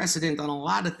that. They're precedent on a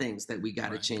lot of things that we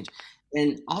got to change.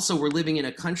 And also, we're living in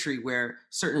a country where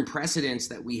certain precedents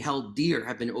that we held dear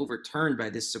have been overturned by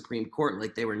this Supreme Court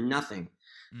like they were nothing.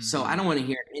 So I don't want to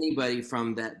hear anybody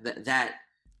from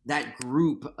that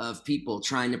group of people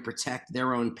trying to protect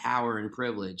their own power and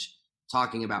privilege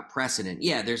talking about precedent.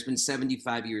 Yeah, there's been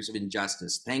 75 years of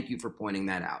injustice. Thank you for pointing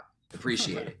that out.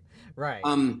 Appreciate it. Right.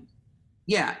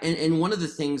 Yeah, and one of the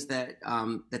things that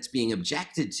that's being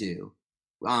objected to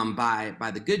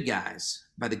by the good guys,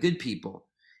 by the good people,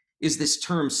 is this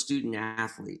term student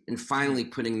athlete, and finally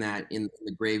putting that in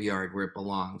the graveyard where it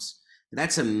belongs.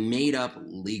 That's a made up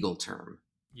legal term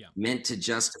meant to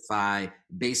justify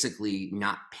basically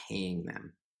not paying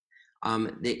them.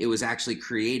 It was actually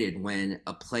created when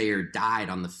a player died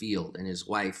on the field and his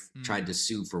wife tried to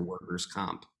sue for workers'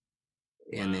 comp.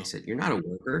 And they said, you're not a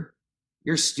worker,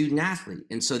 you're a student athlete.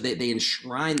 And so they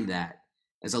enshrined that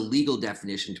as a legal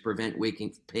definition to prevent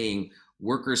paying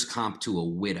workers' comp to a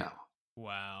widow.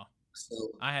 Wow. So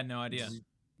I had no idea.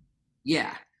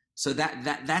 Yeah. So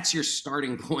that's your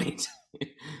starting point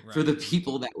for the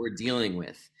people that we're dealing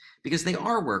with, because they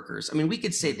are workers. I mean, we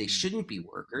could say they shouldn't be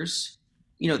workers.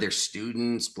 They're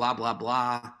students, blah, blah,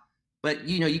 blah. But,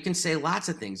 you can say lots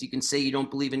of things. You can say you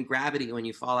don't believe in gravity when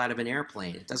you fall out of an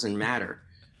airplane. It doesn't matter.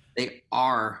 They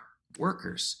are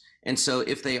workers. And so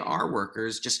if they are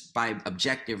workers, just by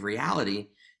objective reality,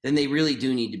 then they really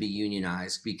do need to be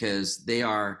unionized, because they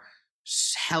are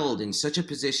held in such a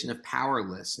position of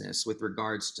powerlessness with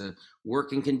regards to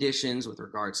working conditions, with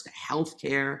regards to health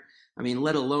care. I mean,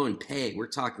 let alone pay. We're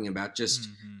talking about just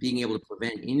being able to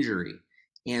prevent injury.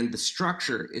 And the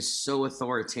structure is so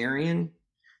authoritarian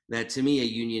that, to me, a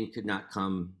union could not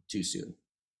come too soon.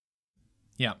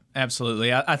 Yeah,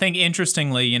 absolutely. I think,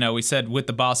 interestingly, we said with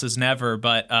the bosses never,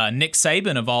 but Nick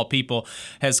Saban, of all people,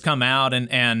 has come out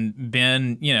and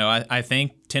been, I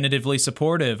think, tentatively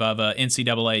supportive of a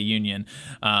NCAA union.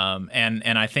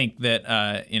 And I think that,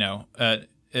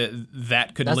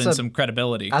 that could lend some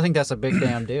credibility. I think that's a big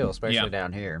damn deal, especially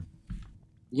down here.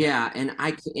 Yeah, and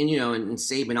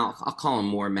Saban, I'll call him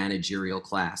more managerial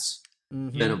class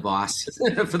than a boss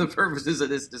for the purposes of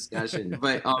this discussion.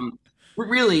 But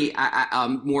really,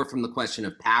 more from the question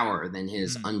of power than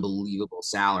his unbelievable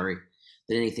salary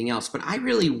than anything else. But I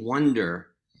really wonder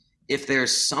if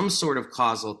there's some sort of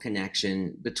causal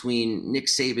connection between Nick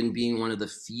Saban being one of the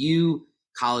few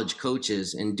college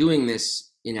coaches and doing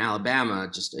this in Alabama,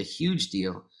 just a huge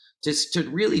deal, just to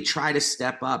really try to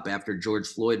step up after George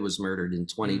Floyd was murdered in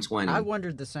 2020. I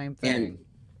wondered the same thing.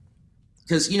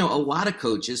 Because, a lot of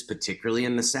coaches, particularly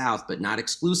in the South, but not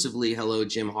exclusively, hello,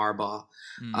 Jim Harbaugh,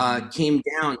 came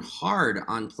down hard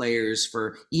on players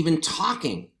for even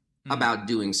talking about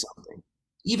doing something,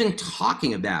 even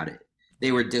talking about it.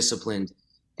 They were disciplined.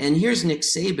 And here's Nick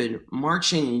Saban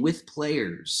marching with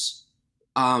players.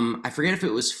 I forget if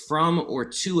it was from or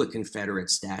to a Confederate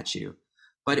statue,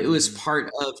 but it was part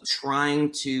of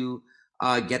trying to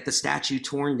get the statue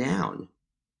torn down.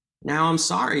 Now, I'm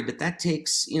sorry, but that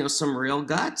takes, some real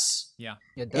guts. Yeah,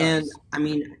 it does. And I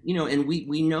mean, and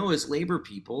we know as labor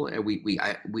people, and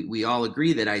we all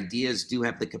agree that ideas do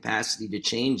have the capacity to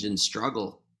change and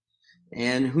struggle.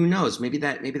 And who knows, maybe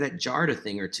that jarred a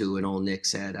thing or two in old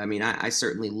Nick's head. I mean, I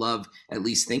certainly love at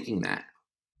least thinking that.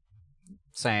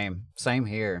 Same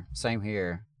here.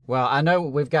 Well, I know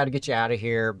we've got to get you out of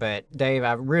here, but Dave,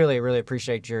 I really, really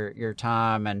appreciate your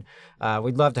time, and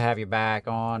we'd love to have you back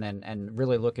on, and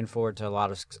really looking forward to a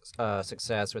lot of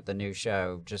success with the new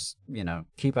show. Just,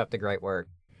 keep up the great work.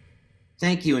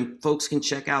 Thank you. And folks can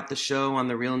check out the show on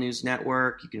the Real News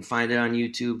Network. You can find it on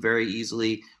YouTube very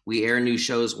easily. We air new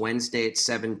shows Wednesday at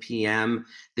 7 p.m.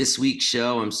 This week's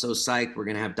show, I'm so psyched. We're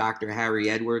going to have Dr. Harry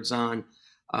Edwards on,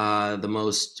 the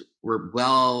most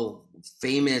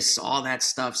famous, all that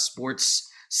stuff,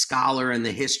 sports scholar and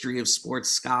the history of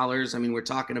sports scholars. I mean, we're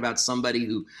talking about somebody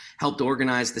who helped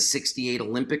organize the 68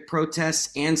 Olympic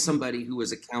protests and somebody who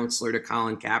was a counselor to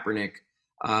Colin Kaepernick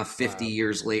 50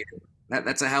 years later.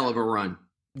 That's a hell of a run.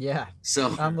 Yeah.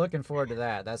 So I'm looking forward to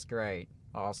that. That's great.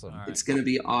 Awesome. Right. It's going to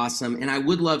be awesome. And I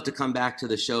would love to come back to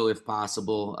the show if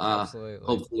possible. Absolutely.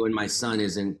 Hopefully when my son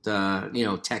isn't,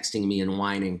 texting me and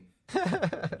whining. All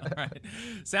right.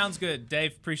 Sounds good.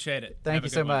 Dave, appreciate it. Thank you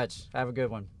so much. Have a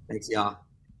good one. Thanks, y'all.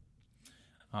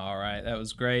 All right, that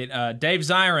was great. Dave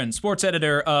Zirin, sports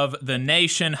editor of The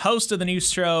Nation, host of the new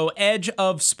show Edge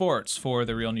of Sports for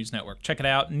the Real News Network. Check it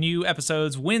out. New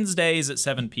episodes Wednesdays at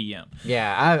 7 p.m.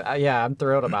 Yeah, I'm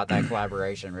thrilled about that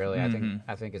collaboration. Really,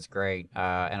 I think it's great,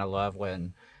 and I love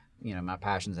when my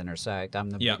passions intersect. I'm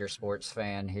the bigger sports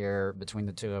fan here between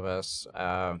the two of us.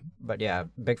 But yeah,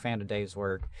 big fan of Dave's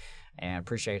work and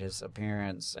appreciate his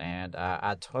appearance. And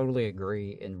I totally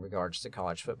agree in regards to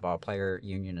college football player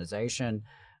unionization.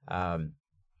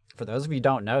 For those of you who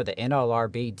don't know, the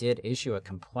NLRB did issue a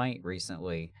complaint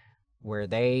recently where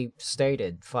they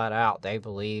stated flat out they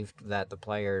believed that the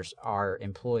players are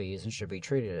employees and should be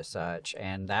treated as such,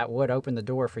 and that would open the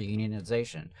door for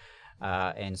unionization.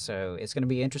 And so it's going to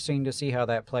be interesting to see how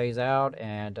that plays out.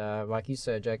 And like you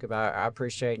said, Jacob, I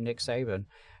appreciate Nick Saban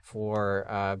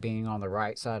for being on the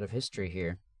right side of history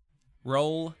here.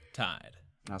 Roll Tide.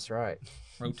 That's right.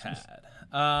 Roll Tide.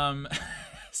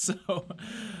 So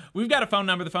we've got a phone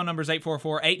number. The phone number is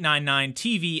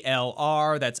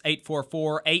 844-899-TVLR. That's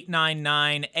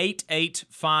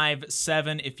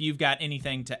 844-899-8857 if you've got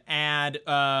anything to add.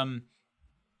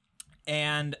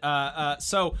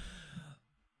 So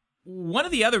one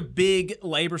of the other big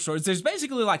labor stories, there's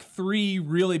basically like three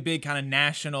really big kind of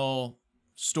national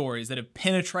stories that have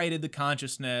penetrated the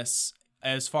consciousness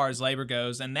as far as labor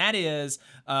goes, and that is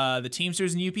the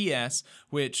Teamsters and UPS,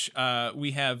 which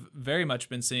we have very much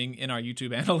been seeing in our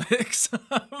YouTube analytics,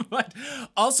 but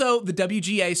also the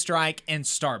WGA strike and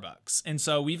Starbucks. And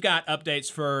so we've got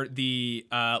updates for the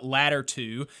latter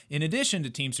two, in addition to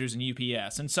Teamsters and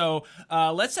UPS. And so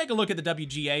let's take a look at the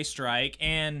WGA strike.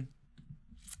 And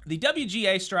the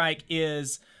WGA strike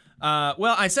is...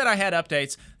 well, I said I had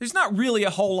updates. There's not really a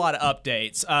whole lot of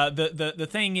updates. The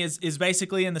thing is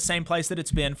basically in the same place that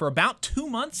it's been for about 2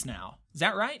 months now. Is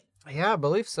that right? Yeah, I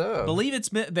believe so.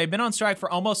 They've been on strike for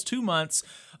almost 2 months.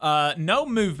 No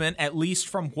movement, at least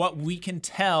from what we can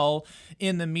tell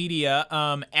in the media.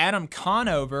 Adam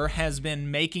Conover has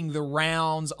been making the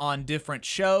rounds on different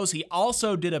shows. He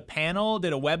also did a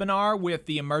webinar with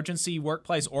the Emergency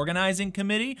Workplace Organizing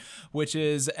Committee, which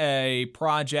is a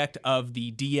project of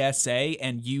the DSA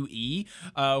and UE,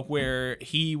 where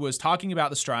he was talking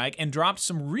about the strike and dropped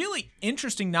some really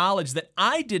interesting knowledge that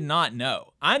I did not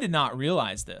know. I did not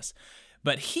realize this.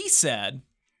 But he said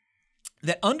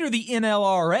that under the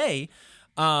NLRA,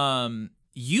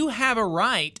 you have a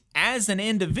right as an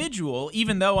individual,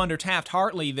 even though under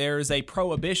Taft-Hartley there's a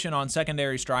prohibition on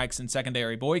secondary strikes and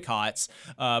secondary boycotts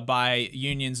by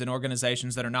unions and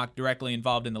organizations that are not directly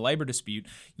involved in the labor dispute,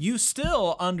 you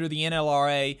still, under the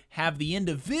NLRA, have the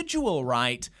individual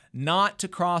right not to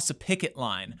cross a picket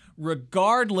line,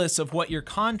 regardless of what your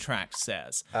contract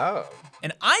says. Oh.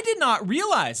 And I did not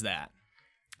realize that.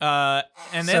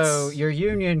 So your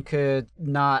union could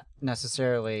not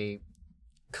necessarily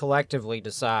collectively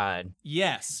decide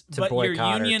to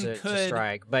boycott or to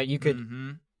strike, but you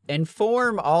could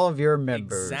inform all of your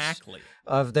members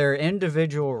of their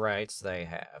individual rights they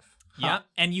have. Yeah,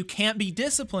 and you can't be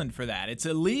disciplined for that. It's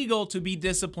illegal to be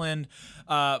disciplined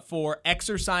for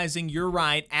exercising your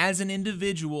right as an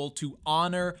individual to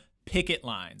honor picket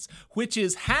lines, which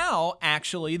is how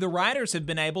actually the writers have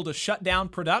been able to shut down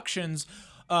productions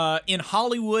in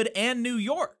Hollywood and New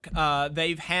York.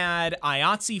 They've had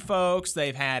IATSE folks,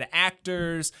 they've had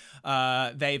actors,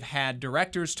 they've had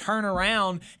directors turn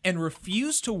around and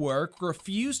refuse to work,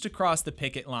 refuse to cross the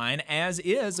picket line, as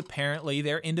is apparently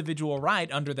their individual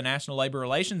right under the National Labor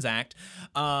Relations Act.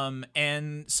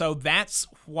 And so that's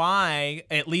why,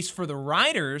 at least for the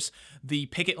writers, the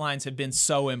picket lines have been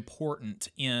so important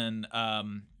in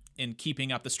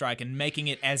keeping up the strike and making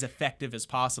it as effective as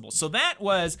possible. So that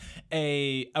was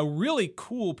a really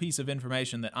cool piece of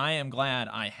information that I am glad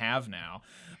I have now.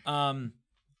 But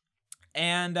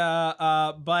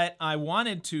I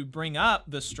wanted to bring up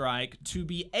the strike to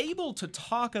be able to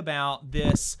talk about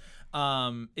this.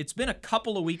 It's been a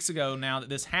couple of weeks ago now that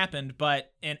this happened,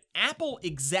 but an Apple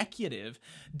executive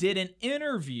did an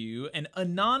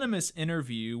anonymous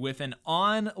interview with an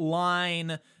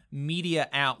online media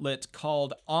outlet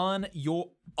called All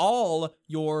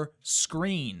Your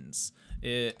Screens.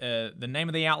 The name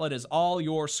of the outlet is All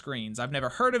Your Screens. I've never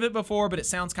heard of it before, but it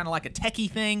sounds kind of like a techie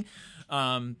thing.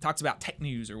 Talks about tech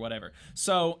news or whatever.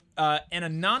 So an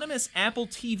anonymous Apple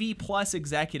TV Plus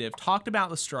executive talked about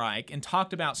the strike and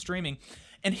talked about streaming,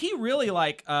 and he really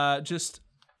just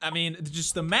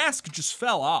the mask just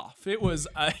fell off. It was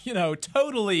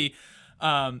totally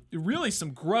really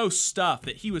some gross stuff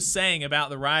that he was saying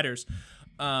about the writers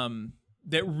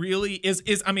that really is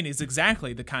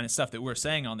exactly the kind of stuff that we're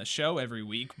saying on the show every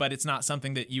week, but it's not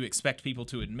something that you expect people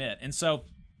to admit. And so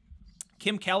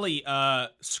Kim Kelly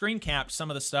screen capped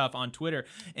some of the stuff on Twitter,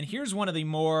 and here's one of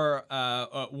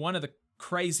the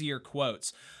crazier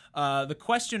quotes. The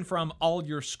question from All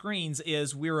Your Screens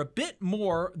is, we're a bit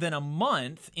more than a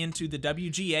month into the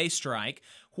WGA strike.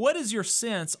 What is your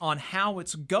sense on how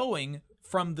it's going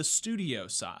from the studio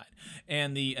side.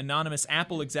 And the anonymous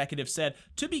Apple executive said,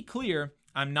 to be clear,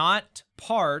 I'm not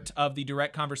part of the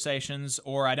direct conversations,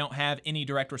 or I don't have any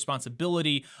direct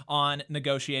responsibility on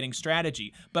negotiating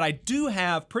strategy, but I do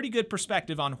have pretty good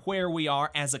perspective on where we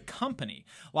are as a company.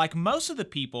 Like most of the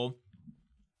people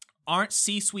aren't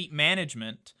C-suite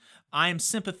management, I am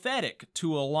sympathetic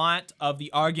to a lot of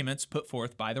the arguments put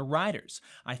forth by the writers.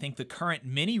 I think the current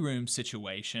mini-room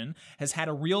situation has had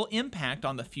a real impact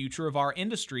on the future of our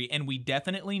industry, and we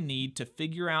definitely need to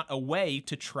figure out a way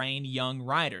to train young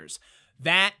writers.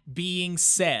 That being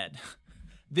said,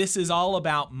 this is all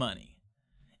about money.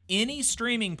 Any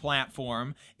streaming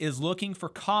platform is looking for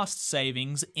cost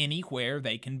savings anywhere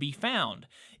they can be found.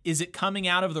 Is it coming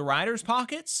out of the writers'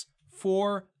 pockets?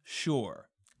 For sure.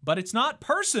 But it's not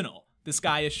personal, this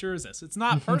guy assures us. It's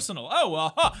not personal.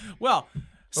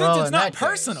 Since it's not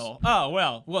personal,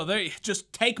 they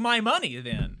just take my money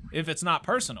then, if it's not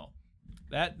personal.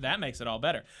 That makes it all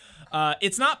better.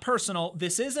 It's not personal.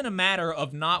 This isn't a matter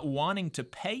of not wanting to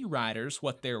pay writers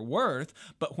what they're worth,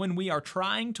 but when we are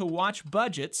trying to watch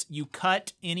budgets, you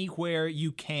cut anywhere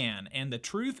you can. And the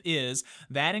truth is,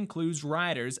 that includes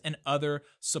writers and other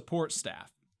support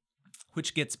staff.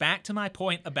 Which gets back to my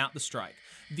point about the strike.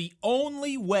 The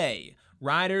only way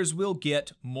writers will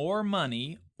get more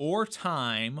money or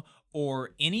time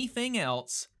or anything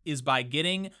else is by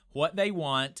getting what they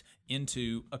want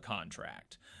into a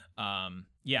contract.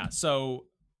 So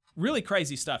really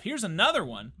crazy stuff. Here's another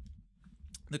one.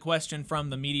 The question from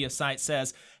the media site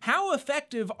says, how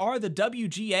effective are the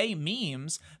WGA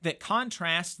memes that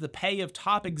contrast the pay of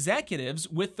top executives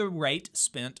with the rate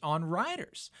spent on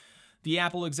writers? The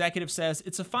Apple executive says,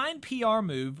 it's a fine PR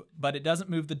move, but it doesn't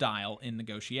move the dial in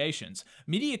negotiations.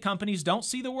 Media companies don't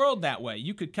see the world that way.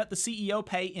 You could cut the CEO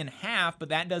pay in half, but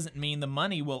that doesn't mean the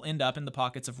money will end up in the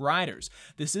pockets of writers.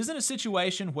 This isn't a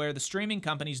situation where the streaming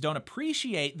companies don't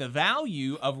appreciate the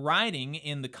value of writing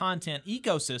in the content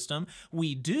ecosystem.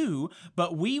 We do,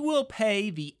 but we will pay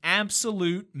the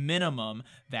absolute minimum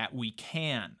that we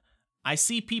can. I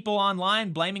see people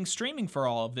online blaming streaming for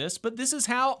all of this, but this is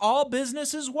how all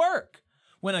businesses work.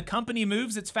 When a company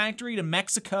moves its factory to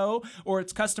Mexico or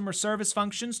its customer service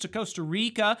functions to Costa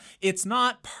Rica, it's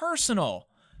not personal.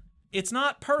 It's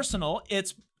not personal.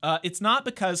 It's not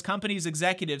because companies'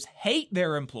 executives hate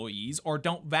their employees or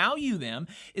don't value them.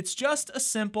 It's just a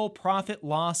simple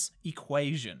profit-loss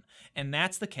equation. And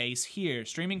that's the case here.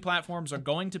 Streaming platforms are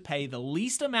going to pay the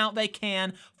least amount they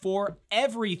can for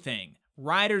everything,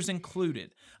 writers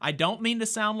included. I don't mean to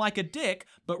sound like a dick,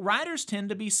 but writers tend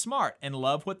to be smart and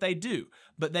love what they do,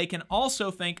 but they can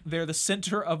also think they're the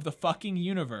center of the fucking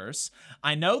universe.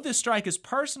 I know this strike is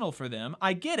personal for them.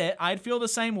 I get it. I'd feel the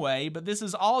same way, but this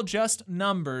is all just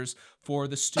numbers for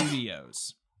the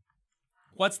studios.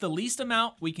 What's the least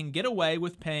amount we can get away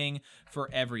with paying for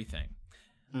everything?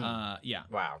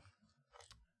 Wow.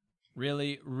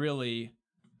 Really, really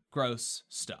gross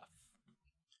stuff.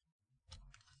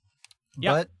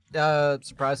 But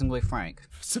surprisingly frank.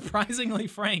 Surprisingly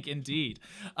frank, indeed.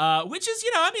 Which is,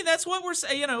 that's what we're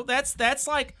saying. That's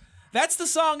the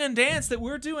song and dance that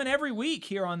we're doing every week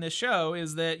here on this show,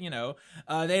 is that,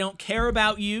 they don't care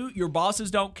about you. Your bosses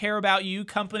don't care about you.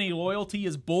 Company loyalty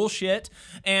is bullshit.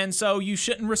 And so you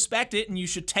shouldn't respect it, and you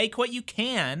should take what you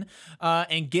can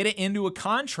and get it into a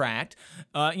contract.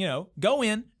 Go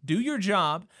in, do your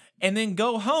job, and then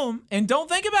go home and don't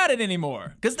think about it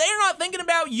anymore, because they're not thinking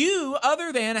about you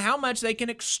other than how much they can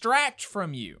extract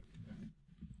from you.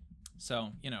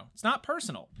 So, it's not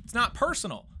personal. It's not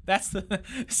personal.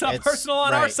 It's not personal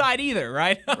on our side either,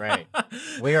 right? Right.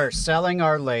 We are selling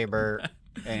our labor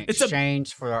in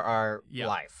exchange for our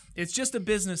life. It's just a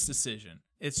business decision.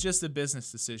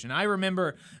 I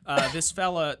remember this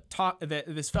fella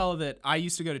that I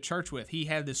used to go to church with. He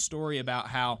had this story about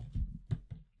how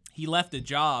he left a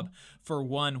job for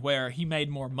one where he made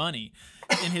more money,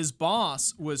 and his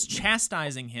boss was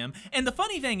chastising him. And the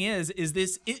funny thing is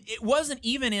this, it wasn't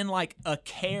even in like a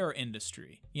care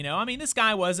industry. This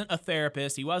guy wasn't a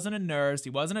therapist. He wasn't a nurse. He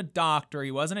wasn't a doctor.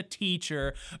 He wasn't a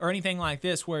teacher or anything like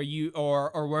this where you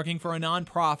or working for a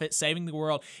nonprofit saving the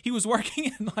world. He was working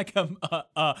in like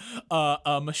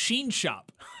a machine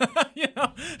shop,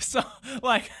 So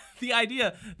like, the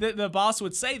idea that the boss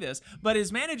would say this, but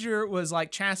his manager was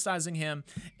like chastising him,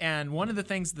 and one of the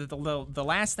things that the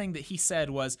last thing that he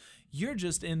said was, "You're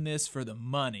just in this for the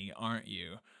money, aren't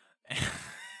you?" And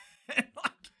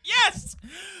like, yes,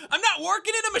 I'm not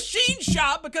working in a machine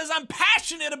shop because I'm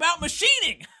passionate about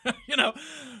machining.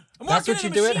 That's what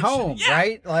you do at home,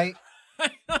 right? Like,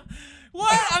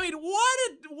 what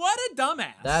a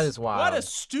dumbass. That is wild. What a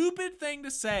stupid thing to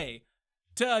say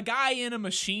to a guy in a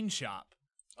machine shop.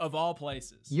 Of all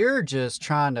places. You're just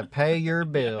trying to pay your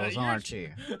bills, aren't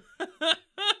you?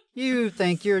 You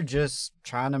think you're just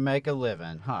trying to make a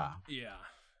living, huh?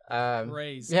 Yeah.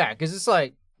 Crazy. Yeah, because it's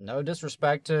like, no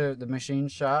disrespect to the machine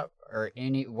shop or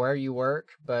where you work,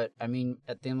 but I mean,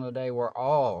 at the end of the day, we're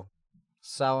all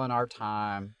selling our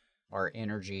time, our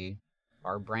energy,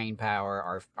 our brain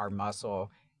power, our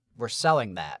muscle. We're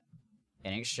selling that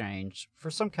in exchange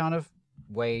for some kind of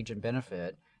wage and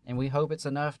benefit, and we hope it's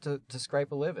enough to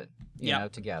scrape a living, you know,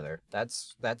 together.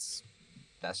 That's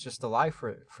just the life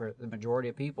for the majority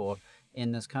of people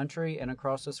in this country and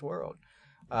across this world.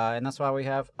 And that's why we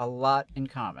have a lot in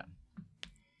common.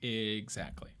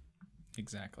 Exactly.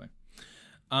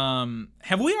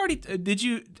 Have we already? Did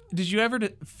you ever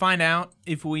find out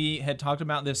if we had talked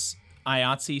about this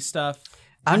IATSE stuff?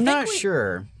 I'm not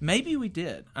sure. Maybe we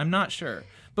did. I'm not sure.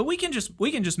 But we can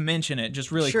just mention it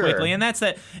just really quickly, and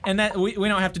that we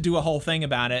don't have to do a whole thing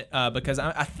about it because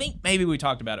I think maybe we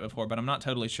talked about it before, but I'm not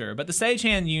totally sure. But the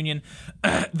Stagehand Union,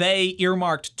 they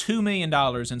earmarked $2 million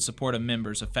in support of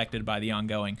members affected by the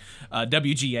ongoing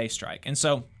WGA strike, and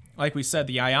so like we said,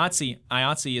 the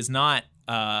IATSE is not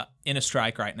in a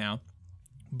strike right now,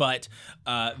 but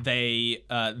they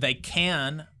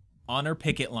can honor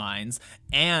picket lines,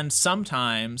 and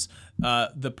sometimes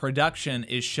the production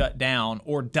is shut down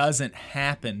or doesn't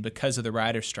happen because of the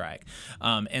writer strike.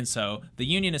 And so the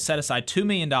union has set aside $2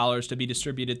 million to be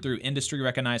distributed through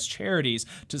industry-recognized charities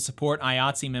to support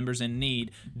IATSE members in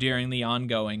need during the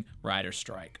ongoing writer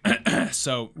strike.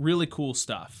 So really cool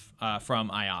stuff from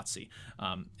IATSE,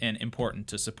 and important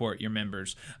to support your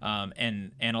members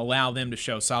and allow them to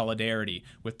show solidarity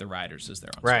with the writers as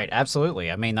they're on strike. Right, absolutely.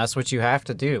 I mean, that's what you have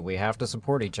to do. We have to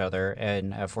support each other,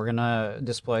 and if we're going to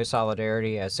display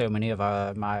solidarity, as so many of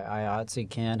my IATSE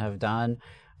kin have done,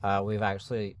 we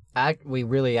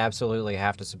really absolutely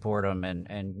have to support them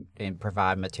and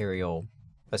provide material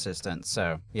assistance.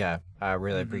 So, yeah, I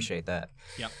really appreciate that.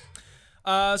 Yep.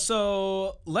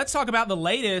 So let's talk about the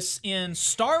latest in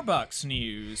Starbucks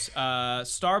news.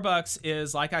 Starbucks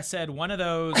is, like I said, one of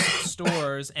those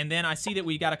stores, and then I see that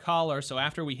we got a caller, so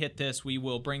after we hit this, we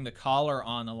will bring the caller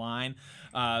on the line.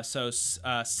 So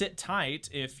sit tight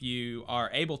if you are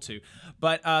able to.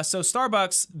 But so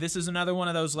Starbucks, this is another one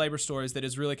of those labor stories that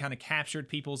has really kind of captured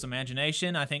people's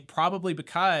imagination. I think probably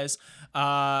because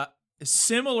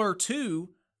similar to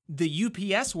the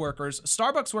UPS workers,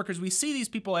 Starbucks workers, we see these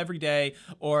people every day,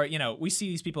 or, we see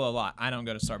these people a lot. I don't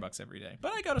go to Starbucks every day,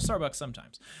 but I go to Starbucks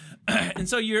sometimes. And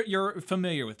so you're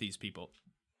familiar with these people.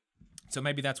 So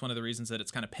maybe that's one of the reasons that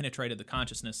it's kind of penetrated the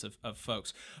consciousness of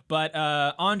folks. But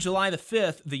on July the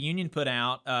 5th, the union put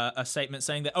out a statement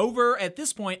saying that at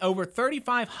this point, over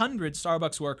 3,500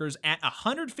 Starbucks workers at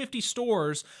 150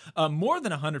 stores, more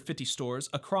than 150 stores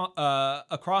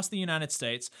across the United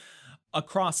States,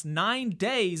 across 9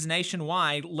 days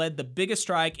nationwide, led the biggest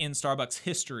strike in Starbucks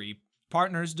history.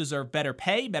 Partners deserve better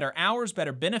pay, better hours,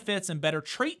 better benefits, and better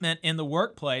treatment in the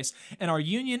workplace, and our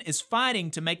union is fighting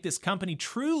to make this company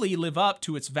truly live up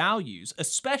to its values,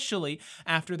 especially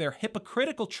after their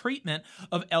hypocritical treatment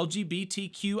of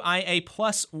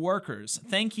LGBTQIA+ workers.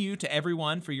 Thank you to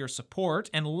everyone for your support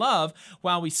and love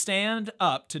while we stand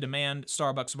up to demand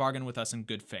Starbucks bargain with us in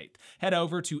good faith. Head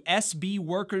over to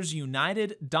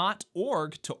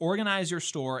sbworkersunited.org to organize your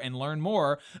store and learn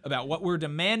more about what we're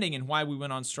demanding and why we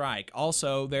went on strike.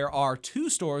 Also, there are 2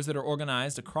 stores that are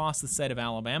organized across the state of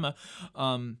Alabama.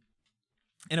 And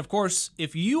of course,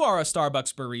 if you are a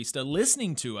Starbucks barista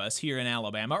listening to us here in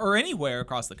Alabama or anywhere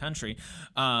across the country,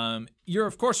 you're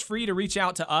of course free to reach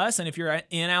out to us. And if you're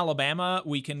in Alabama,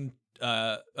 we can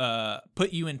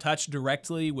put you in touch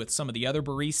directly with some of the other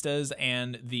baristas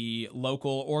and the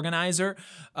local organizer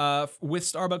with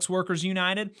Starbucks Workers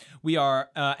United. We are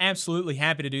absolutely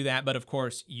happy to do that, but of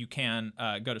course you can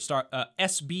go to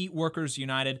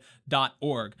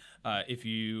sbworkersunited.org if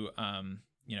you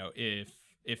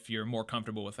if you're more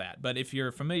comfortable with that. But if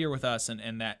you're familiar with us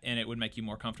and it would make you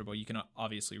more comfortable, you can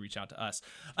obviously reach out to us.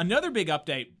 Another big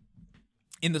update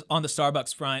on the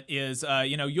Starbucks front is,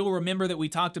 you'll remember that we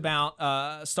talked about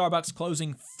Starbucks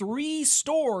closing 3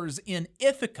 stores in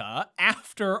Ithaca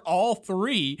after all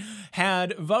 3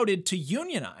 had voted to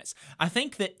unionize. I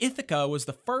think that Ithaca was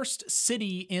the first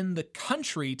city in the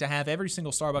country to have every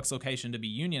single Starbucks location to be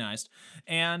unionized,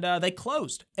 and they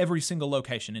closed every single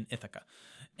location in Ithaca.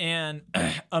 And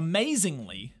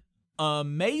amazingly,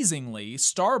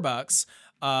 Starbucks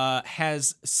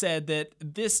has said that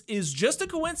this is just a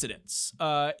coincidence.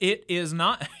 It is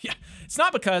not. It's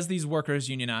not because these workers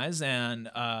unionized and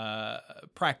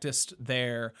practiced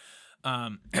their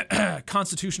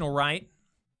constitutional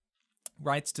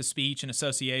rights to speech and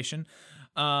association.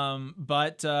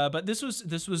 But this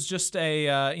was just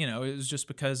a it was just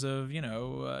because of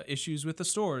issues with the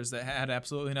stores that had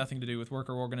absolutely nothing to do with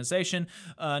worker organization,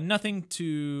 nothing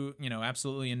to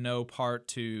absolutely in no part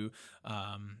to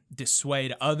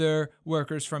dissuade other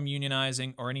workers from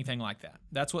unionizing or anything like that.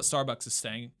 That's what Starbucks is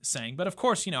saying. But of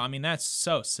course, that's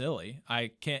so silly.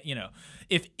 I can't,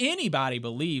 if anybody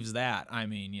believes that,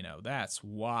 that's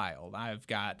wild. I've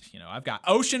got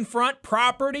oceanfront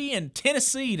property in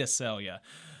Tennessee to sell you.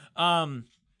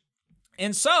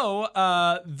 And so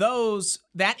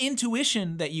that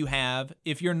intuition that you have,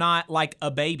 if you're not like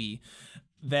a baby,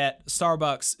 that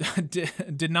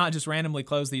Starbucks did not just randomly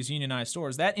close these unionized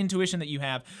stores, that intuition that you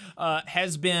have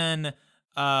has been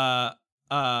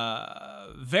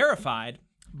verified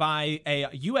by a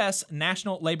U.S.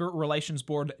 National Labor Relations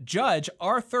Board judge,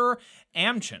 Arthur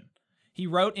Amchin. He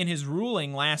wrote in his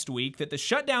ruling last week that the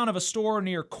shutdown of a store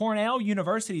near Cornell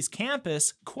University's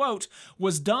campus, quote,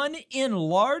 was done in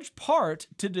large part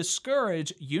to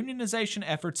discourage unionization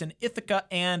efforts in Ithaca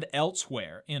and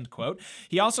elsewhere, end quote.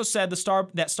 He also said that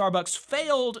Starbucks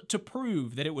failed to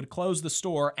prove that it would close the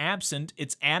store absent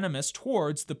its animus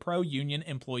towards the pro-union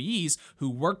employees who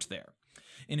worked there.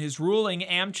 In his ruling,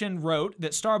 Amchin wrote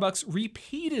that Starbucks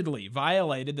repeatedly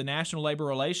violated the National Labor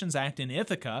Relations Act in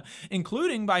Ithaca,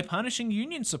 including by punishing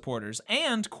union supporters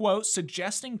and, quote,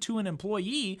 suggesting to an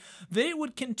employee that it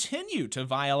would continue to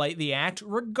violate the act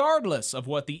regardless of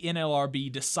what the NLRB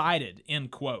decided,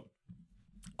 end quote.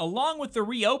 Along with the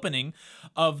reopening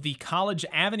of the College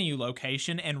Avenue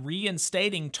location and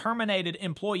reinstating terminated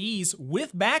employees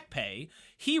with back pay,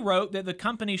 he wrote that the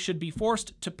company should be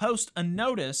forced to post a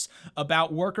notice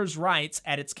about workers' rights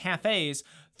at its cafes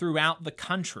throughout the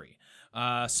country.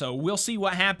 So we'll see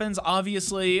what happens.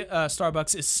 Obviously,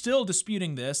 Starbucks is still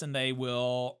disputing this, and they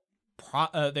will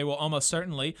almost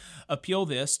certainly appeal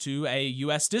this to a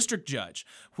U.S. district judge,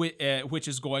 which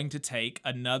is going to take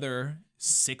another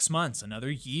 6 months,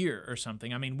 another year or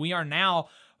something. I mean, we are now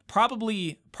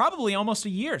probably almost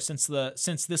a year since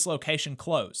this location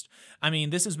closed. I mean,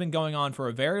 this has been going on for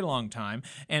a very long time,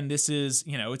 and this is,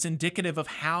 it's indicative of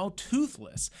how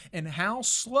toothless and how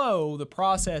slow the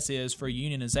process is for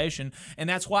unionization, and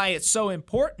that's why it's so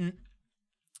important.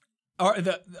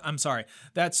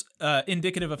 That's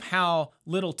indicative of how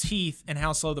little teeth and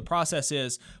how slow the process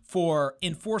is for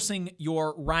enforcing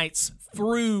your rights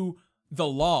through the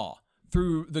law,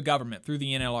 through the government, through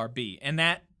the NLRB. And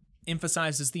that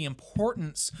emphasizes the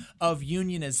importance of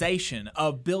unionization,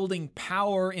 of building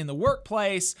power in the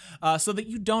workplace so that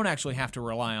you don't actually have to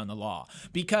rely on the law.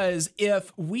 Because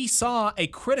if we saw a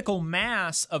critical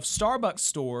mass of Starbucks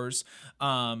stores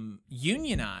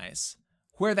unionize,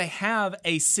 where they have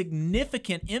a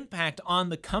significant impact on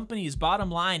the company's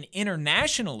bottom line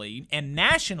internationally and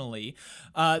nationally,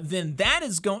 then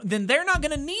they're not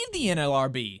going to need the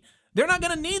NLRB. They're not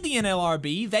going to need the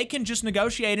NLRB. They can just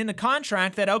negotiate in a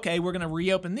contract that, okay, we're going to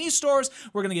reopen these stores,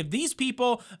 we're going to give these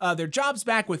people their jobs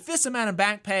back with this amount of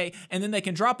back pay, and then they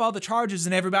can drop all the charges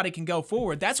and everybody can go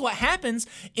forward. That's what happens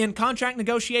in contract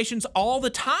negotiations all the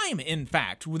time, in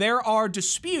fact. There are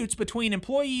disputes between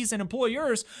employees and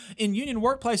employers in union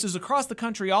workplaces across the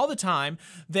country all the time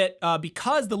that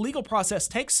because the legal process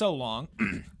takes so long,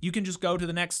 you can just go to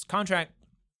the next contract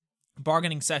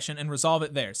bargaining session and resolve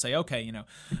it there. Say, okay,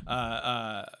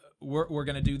 we're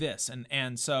going to do this.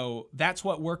 And so that's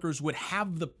what workers would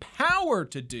have the power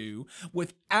to do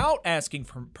without asking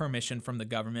for permission from the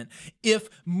government if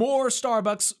more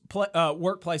Starbucks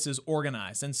workplaces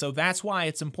organized. And so that's why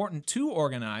it's important to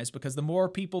organize, because the more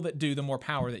people that do, the more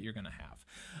power that you're going to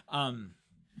have.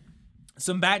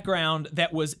 Some background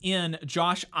that was in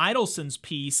Josh Idelson's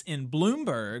piece in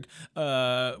Bloomberg,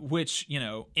 which,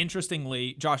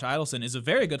 interestingly, Josh Idelson is a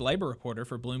very good labor reporter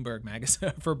for Bloomberg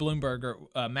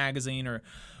magazine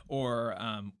or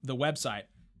the website.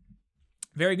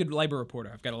 Very good labor reporter.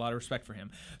 I've got a lot of respect for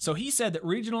him. So he said that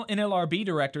regional NLRB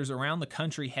directors around the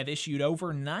country have issued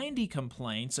over 90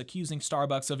 complaints accusing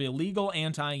Starbucks of illegal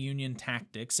anti-union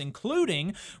tactics,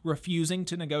 including refusing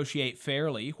to negotiate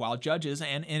fairly, while judges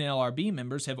and NLRB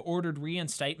members have ordered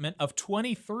reinstatement of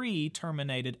 23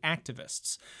 terminated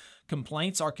activists.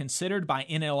 Complaints are considered by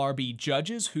NLRB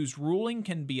judges, whose ruling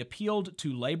can be appealed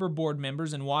to labor board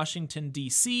members in Washington,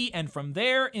 D.C., and from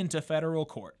there into federal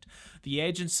court. The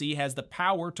agency has the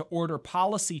power to order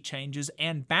policy changes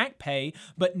and back pay,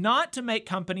 but not to make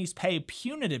companies pay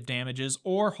punitive damages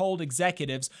or hold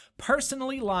executives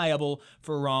personally liable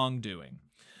for wrongdoing.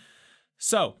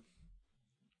 So,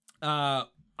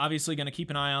 obviously going to keep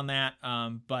an eye on that,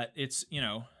 but it's,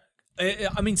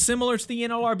 I mean, similar to the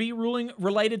NLRB ruling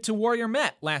related to Warrior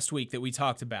Met last week that we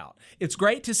talked about. It's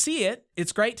great to see it.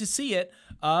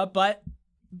 But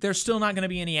there's still not going to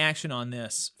be any action on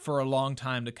this for a long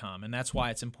time to come, and that's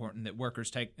why it's important that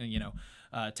workers take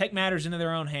matters into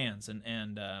their own hands,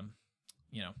 and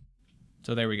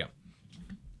so there we go.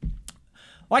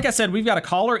 Like I said, we've got a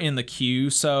caller in the queue,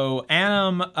 so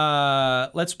Adam,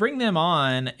 let's bring them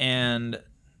on and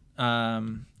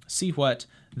see what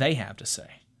they have to say.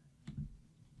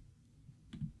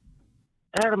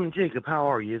 Adam and Jacob,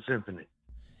 how are you? It's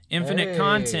Infinite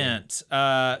Content.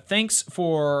 Thanks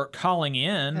for calling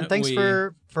in. And thanks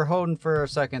for holding for a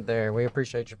second there. We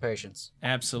appreciate your patience.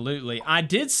 Absolutely. I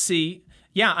did see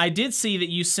that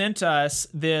you sent us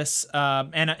this,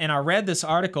 and I read this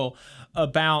article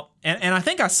about, and I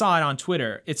think I saw it on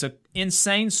Twitter. It's an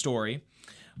insane story.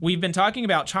 We've been talking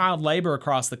about child labor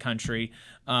across the country.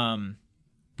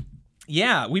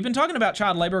 We've been talking about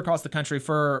child labor across the country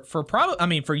for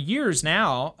years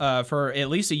now. For at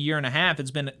least a year and a half,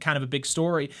 it's been kind of a big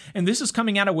story. And this is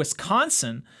coming out of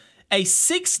Wisconsin. A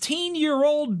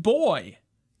 16-year-old boy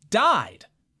died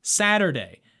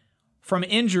Saturday from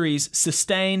injuries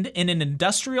sustained in an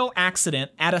industrial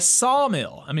accident at a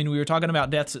sawmill. I mean, we were talking about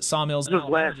deaths at sawmills. It was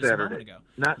last Saturday.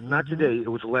 Not today. It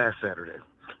was last Saturday.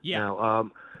 Yeah. Now,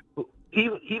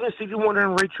 even Stevie Wonder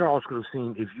and Ray Charles could have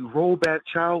seen, if you roll back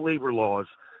child labor laws,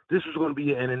 this was going to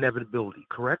be an inevitability,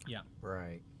 correct? Yeah.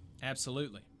 Right.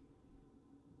 Absolutely.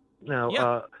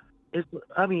 Now,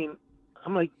 I'm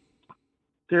like,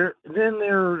 isn't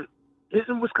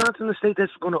Wisconsin the state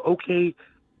that's going to okay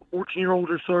 14-year-olds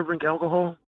are serving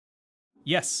alcohol?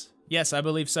 Yes, I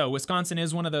believe so. Wisconsin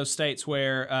is one of those states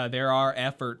where there are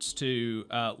efforts to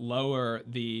lower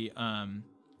the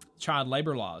child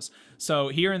labor laws. So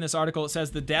here in this article, it says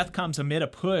the death comes amid a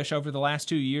push over the last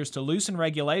 2 years to loosen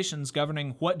regulations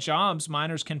governing what jobs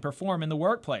minors can perform in the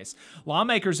workplace.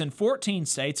 Lawmakers in 14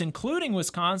 states, including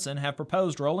Wisconsin, have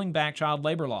proposed rolling back child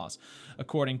labor laws,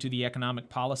 according to the Economic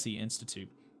Policy Institute.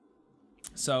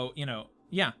 So,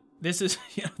 this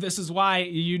is why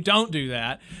you don't do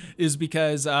that, is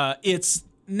because it's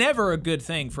never a good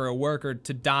thing for a worker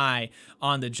to die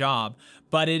on the job,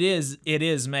 but it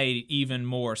is made even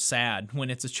more sad when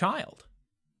it's a child.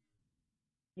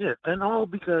 Yeah, and all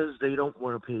because they don't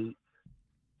want to pay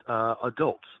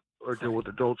adults or deal with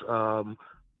adults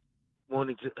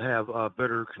wanting to have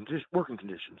better working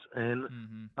conditions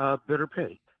and better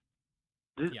pay.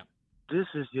 This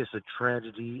is just a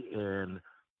tragedy, and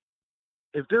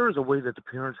if there is a way that the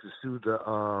parents could sue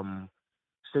the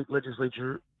state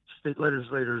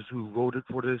legislators who voted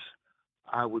for this,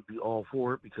 I would be all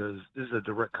for it, because this is a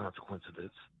direct consequence of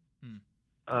this.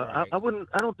 Right. I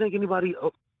don't think anybody.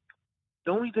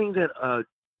 The only thing that a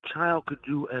child could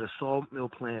do at a sawmill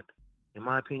plant, in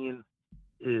my opinion,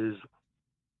 is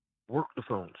work the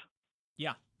phones.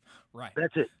 Yeah, right.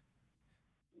 That's it.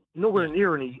 Nowhere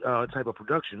near any type of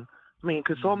production. I mean,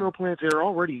 because sawmill plants are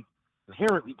already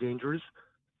inherently dangerous.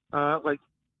 Like,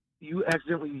 you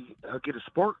accidentally get a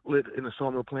spark lit in a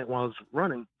sawmill plant while it's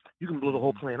running, you can blow the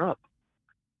whole plant up.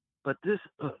 But this,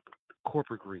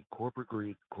 corporate greed.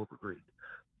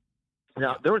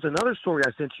 Now, there was another story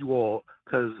I sent you all,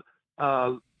 because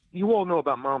you all know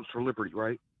about Moms for Liberty,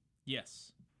 right?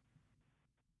 Yes.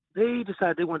 They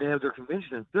decided they wanted to have their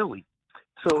convention in Philly.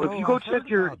 So if you go check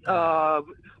your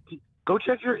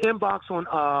inbox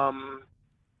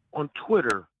on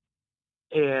Twitter,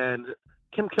 and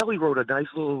Kim Kelly wrote a nice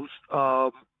little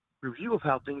review of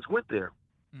how things went there.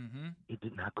 Mm-hmm. It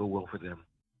did not go well for them.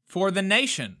 For The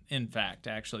Nation, in fact,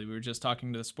 actually. We were just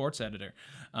talking to the sports editor.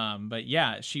 But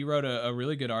yeah, she wrote a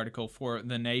really good article for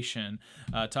The Nation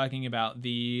talking about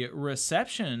the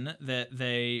reception that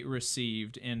they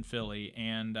received in Philly.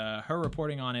 And her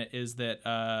reporting on it is that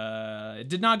it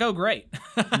did not go great.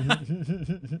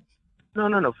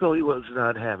 No. Philly was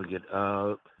not having it.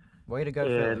 Way to go,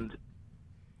 and, Philly.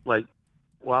 Like,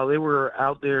 while they were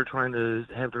out there trying to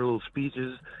have their little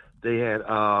speeches, they had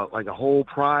like a whole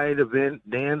pride event,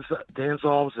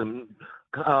 dance-offs and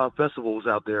festivals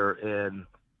out there. And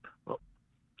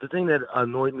the thing that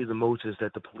annoyed me the most is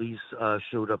that the police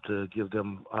showed up to give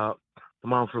them, the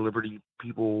Moms for Liberty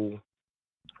people,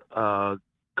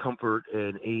 comfort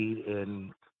and aid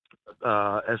and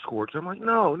escorts. I'm like,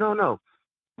 no.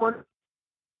 What?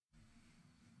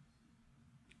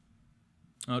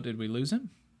 Oh, did we lose him?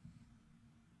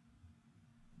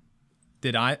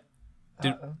 Did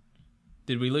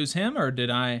we lose him, or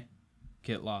did I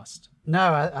get lost?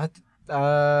 No,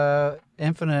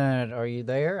 Infinite, are you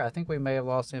there? I think we may have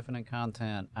lost Infinite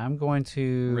Content. I'm going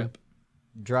to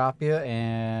drop you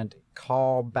and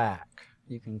call back.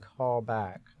 You can call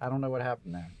back. I don't know what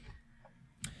happened there.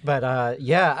 But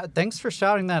yeah, thanks for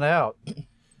shouting that out.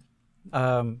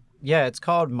 Yeah, it's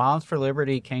called Moms for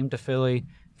Liberty Came to Philly.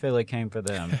 Philly Came for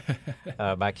Them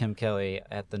by Kim Kelly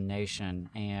at The Nation.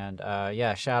 And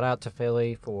yeah, shout out to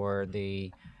Philly for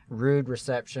the rude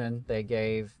reception they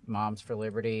gave Moms for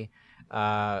Liberty.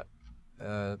 A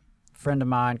friend of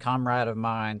mine, comrade of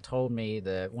mine, told me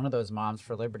that one of those Moms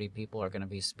for Liberty people are going to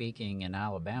be speaking in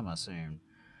Alabama soon.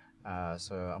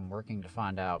 So I'm working to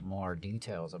find out more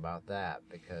details about that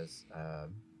because,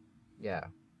 yeah,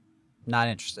 not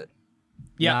interested.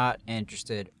 Yeah. Not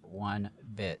interested one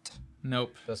bit.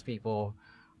 Nope. Those people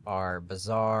are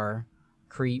bizarre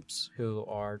creeps who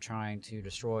are trying to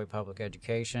destroy public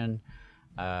education.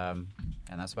 And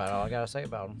that's about all I got to say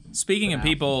about them. Speaking of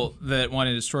people that want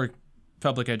to destroy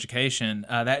public education,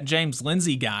 that James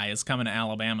Lindsay guy is coming to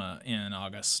Alabama in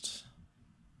August.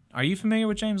 Are you familiar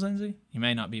with James Lindsay? You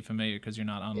may not be familiar because you're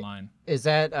not online. Is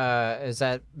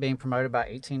that being promoted by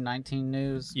 1819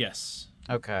 News? Yes.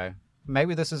 Okay.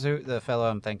 Maybe this is the fellow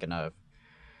I'm thinking of.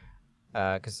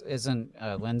 Because isn't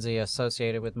Lindsay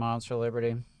associated with Moms for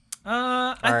Liberty?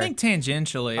 I think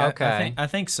tangentially. Okay. I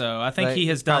think so. I think he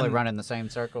has probably done. run in the same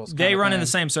circles. They run in the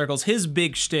same circles. His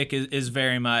big shtick is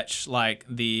very much like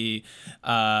the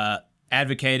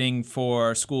advocating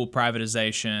for school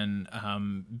privatization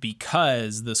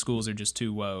because the schools are just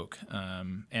too woke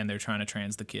and they're trying to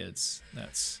trans the kids.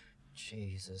 That's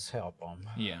Jesus, help him.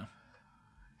 Yeah.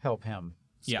 Help him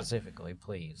specifically,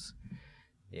 please.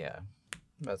 Yeah.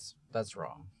 That's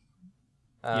wrong.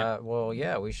 Well,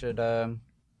 yeah, we should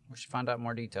find out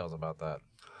more details about that.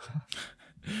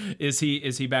 Is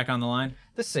he back on the line?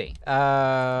 Let's see.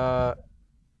 All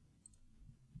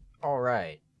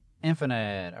right.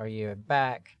 Infinite, are you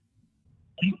back?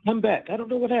 I'm back. I don't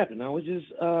know what happened. I was just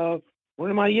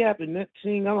running my yap and that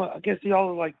thing. I guess y'all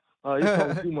are like, you're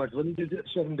talking too much. Let me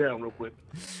just shut him down real quick.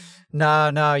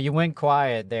 No, you went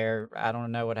quiet there. I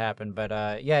don't know what happened,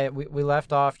 but yeah, we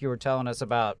left off. You were telling us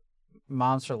about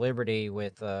Moms for Liberty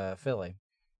with Philly.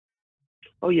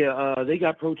 Oh yeah, they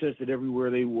got protested everywhere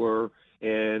they were,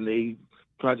 and they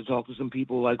tried to talk to some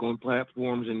people like on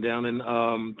platforms and down in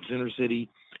Center City,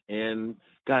 and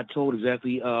got told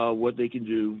exactly what they can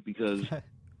do because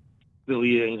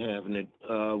Philly ain't having it.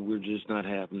 We're just not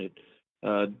having it.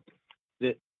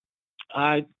 That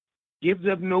I give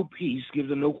them no peace, give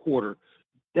them no quarter.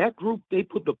 That group, they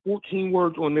put the 14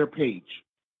 words on their page.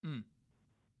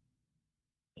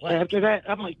 After that,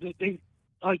 I'm like, they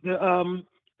like the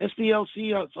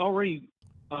SPLC. It's already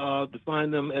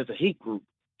defined them as a hate group.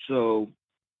 So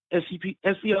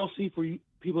SPLC, for you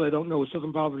people that don't know, is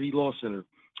Southern Poverty Law Center.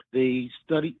 They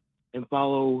study and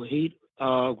follow hate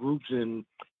groups and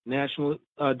national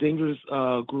dangerous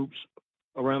groups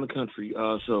around the country.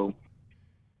 So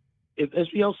if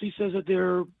SPLC says that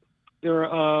they're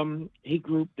a hate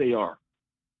group, they are.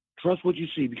 Trust what you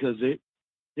see because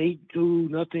they do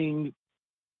nothing.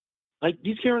 Like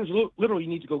these Karens literally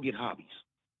need to go get hobbies.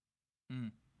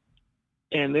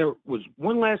 And there was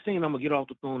one last thing, and I'm going to get off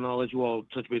the phone and I'll let you all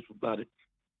touch base about it.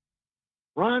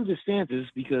 Ron DeSantis,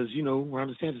 because,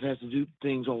 Ron DeSantis has to do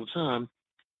things all the time,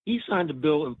 he signed a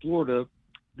bill in Florida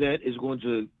that is going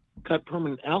to cut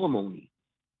permanent alimony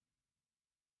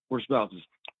for spouses.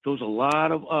 So there's a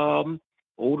lot of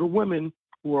older women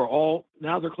who are all,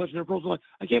 now they're clutching their pearls like,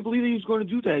 I can't believe he's going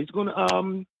to do that. It's going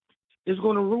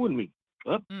to ruin me.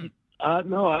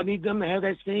 No, I need them to have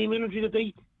that same energy that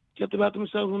they kept about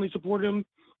themselves when they supported him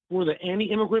for the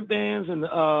anti-immigrant bans and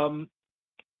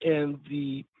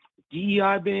the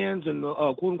DEI bans and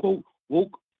the quote-unquote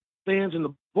woke bans and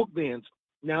the book bans.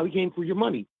 Now he came for your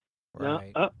money.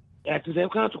 Right. Now, actions have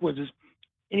consequences.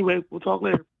 Anyway, we'll talk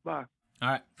later. Bye. All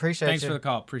right. Appreciate Thanks you. for the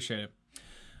call. Appreciate it.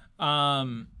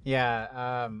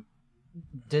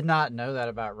 Did not know that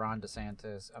about Ron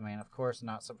DeSantis. I mean, of course,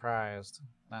 not surprised.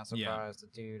 Not surprised. The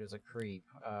dude is a creep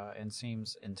and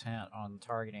seems intent on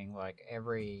targeting like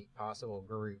every possible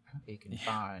group he can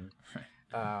find.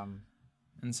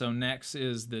 And so next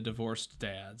is the divorced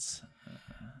dads.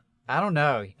 I don't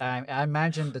know. I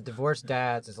imagine the divorced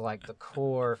dads is like the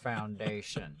core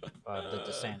foundation of the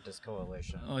DeSantis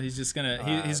coalition. Oh, he's just gonna.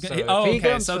 He's So gonna. if Oh, he okay.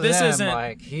 comes So for this them, isn't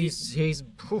like he's.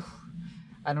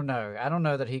 I don't know. I don't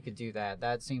know that he could do that.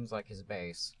 That seems like his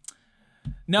base.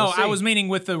 No, We'll I see. was meaning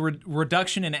with the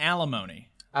reduction in alimony.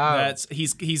 Oh. That's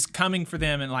he's coming for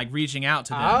them and like reaching out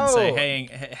to them and say,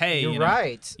 hey, You're you know,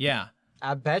 right. Yeah.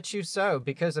 I bet you so,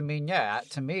 because I mean, yeah,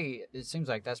 to me it seems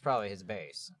like that's probably his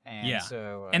base. And Yeah.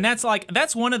 so And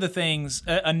that's one of the things.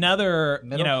 Another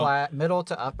middle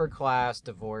to upper class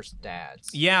divorced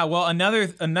dads. Yeah, well,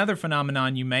 another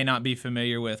phenomenon you may not be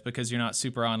familiar with because you're not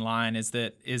super online is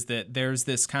that there's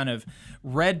this kind of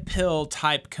red pill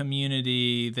type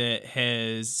community that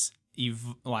has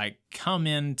come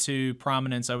into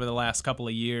prominence over the last couple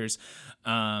of years.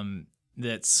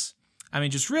 That's, I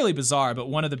mean, just really bizarre. But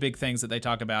one of the big things that they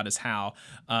talk about is how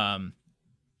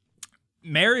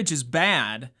marriage is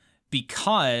bad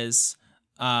because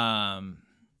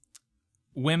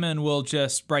women will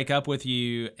just break up with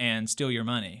you and steal your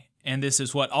money. And this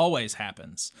is what always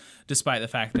happens, despite the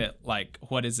fact that,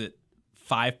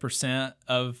 5%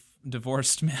 of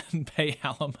divorced men pay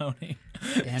alimony.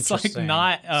 It's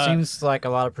not... seems like a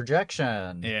lot of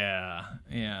projection. Yeah.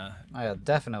 It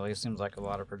definitely seems like a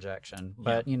lot of projection.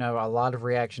 But, a lot of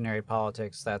reactionary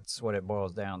politics, that's what it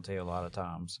boils down to a lot of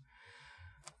times.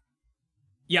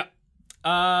 Yep.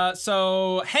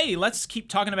 So, hey, let's keep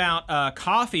talking about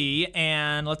coffee,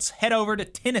 and let's head over to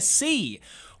Tennessee,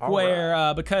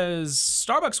 because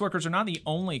Starbucks workers are not the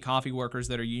only coffee workers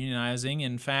that are unionizing.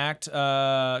 In fact,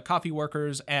 coffee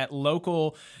workers at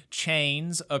local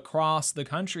chains across the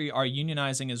country are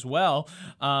unionizing as well.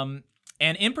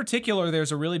 And in particular,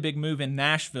 there's a really big move in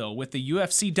Nashville with the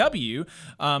UFCW,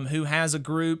 who has a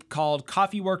group called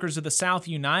Coffee Workers of the South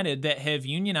United that have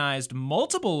unionized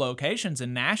multiple locations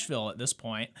in Nashville at this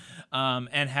point,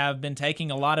 and have been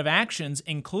taking a lot of actions,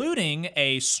 including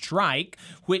a strike,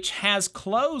 which has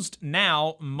closed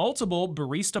now multiple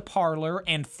Barista Parlor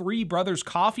and Three Brothers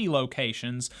Coffee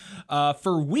locations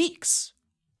for weeks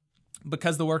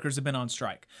because the workers have been on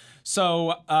strike.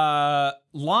 So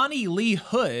Lonnie Lee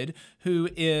Hood, who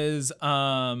is,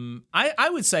 I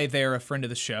would say they're a friend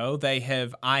of the show.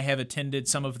 I have attended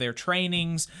some of their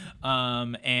trainings,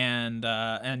 and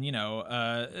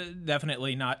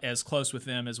definitely not as close with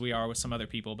them as we are with some other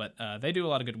people, but they do a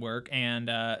lot of good work. And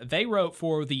they wrote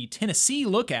for the Tennessee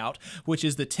Lookout, which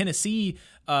is the Tennessee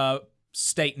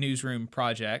State Newsroom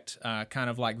Project, kind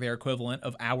of like their equivalent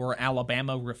of our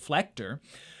Alabama Reflector.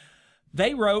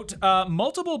 They wrote,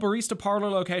 multiple Barista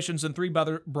Parlor locations and Three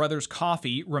Brothers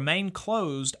Coffee remain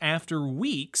closed after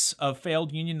weeks of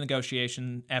failed union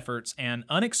negotiation efforts and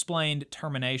unexplained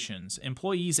terminations.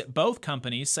 Employees at both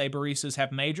companies say baristas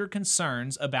have major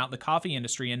concerns about the coffee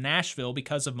industry in Nashville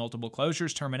because of multiple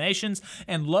closures, terminations,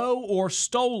 and low or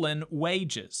stolen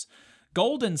wages.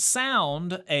 Golden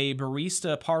Sound, a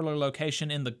Barista Parlor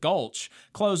location in the Gulch,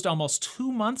 closed almost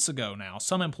 2 months ago now.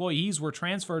 Some employees were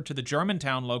transferred to the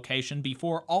Germantown location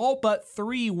before all but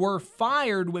 3 were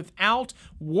fired without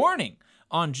warning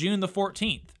on June the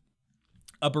 14th.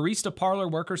 A Barista Parlor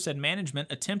worker said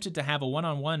management attempted to have a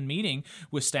one-on-one meeting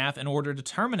with staff in order to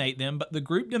terminate them, but the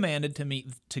group demanded to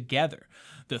meet together.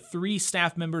 The 3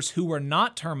 staff members who were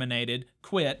not terminated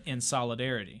quit in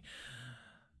solidarity.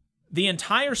 The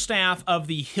entire staff of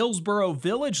the Hillsboro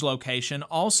Village location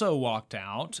also walked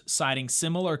out, citing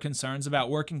similar concerns about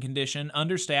working condition,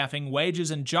 understaffing,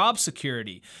 wages, and job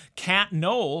security. Kat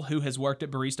Knoll, who has worked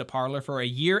at Barista Parlor for a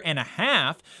year and a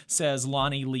half, says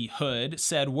Lonnie Lee Hood,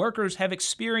 said workers have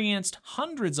experienced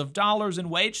hundreds of dollars in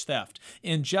wage theft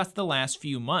in just the last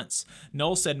few months.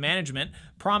 Knoll said management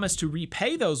promised to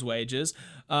repay those wages,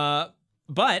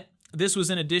 but this was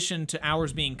in addition to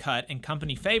hours being cut and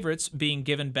company favorites being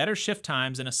given better shift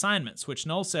times and assignments, which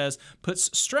Knoll says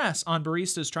puts stress on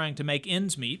baristas trying to make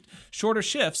ends meet. Shorter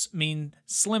shifts mean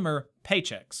slimmer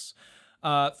paychecks.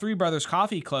 Three Brothers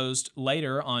Coffee closed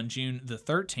later on June the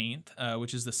 13th,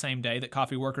 which is the same day that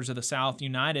Coffee Workers of the South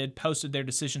United posted their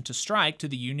decision to strike to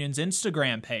the union's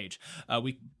Instagram page.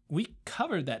 We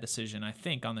covered that decision, I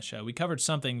think, on the show. We covered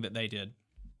something that they did.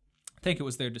 I think it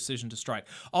was their decision to strike.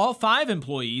 All 5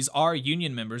 employees are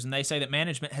union members, and they say that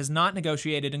management has not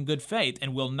negotiated in good faith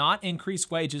and will not increase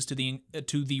wages to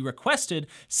the requested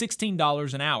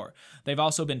 $16 an hour. They've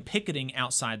also been picketing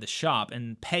outside the shop,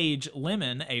 and Paige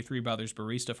Lemon, a Three Brothers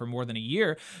barista for more than a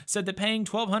year, said that paying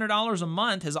 $1,200 a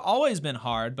month has always been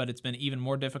hard, but it's been even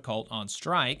more difficult on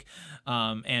strike.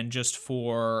 And just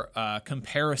for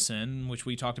comparison, which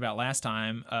we talked about last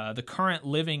time, the current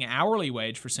living hourly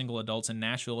wage for single adults in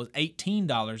Nashville is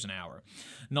 $18 an hour.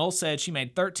 Knoll said she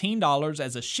made $13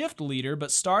 as a shift leader,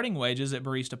 but starting wages at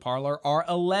Barista Parlor are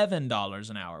 $11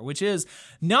 an hour, which is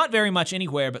not very much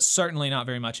anywhere, but certainly not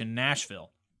very much in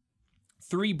Nashville.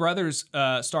 Three Brothers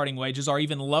starting wages are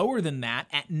even lower than that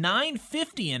at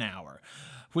 $9.50 an hour,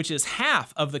 which is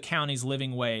half of the county's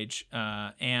living wage.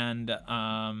 And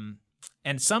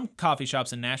And some coffee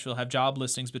shops in Nashville have job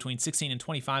listings between 16 and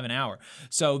 25 an hour.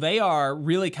 So they are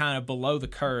really kind of below the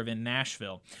curve in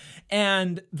Nashville.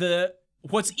 And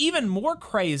what's even more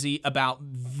crazy about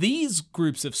these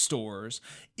groups of stores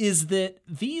is that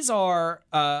these are,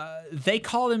 they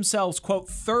call themselves, quote,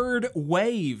 third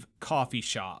wave coffee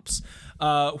shops,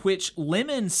 which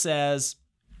Lemon says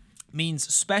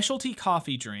means specialty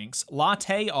coffee drinks,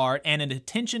 latte art, and an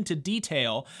attention to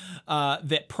detail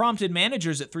that prompted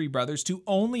managers at Three Brothers to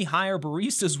only hire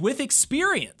baristas with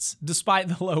experience despite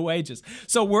the low wages.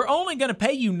 So we're only going to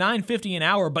pay you $9.50 an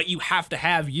hour, but you have to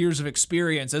have years of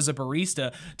experience as a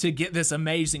barista to get this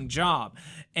amazing job.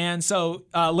 And so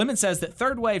Lemon says that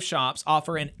third wave shops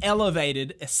offer an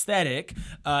elevated aesthetic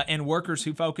and workers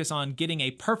who focus on getting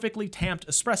a perfectly tamped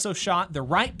espresso shot, the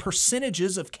right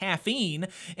percentages of caffeine,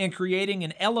 and creating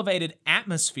an elevated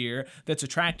atmosphere that's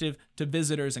attractive to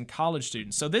visitors and college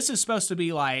students. So this is supposed to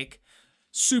be like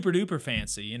super duper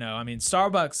fancy, you know. I mean,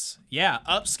 Starbucks, yeah,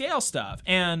 upscale stuff,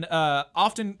 and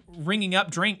often ringing up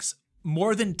drinks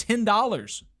more than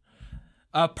 $10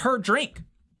 per drink,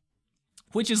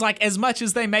 which is like as much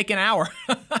as they make an hour.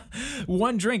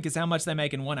 One drink is how much they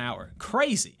make in 1 hour.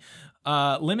 Crazy.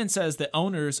 Lemon says that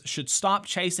owners should stop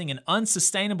chasing an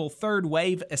unsustainable third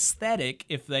wave aesthetic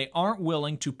if they aren't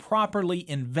willing to properly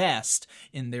invest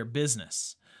in their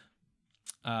business,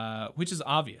 which is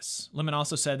obvious. Lemon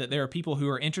also said that there are people who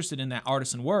are interested in that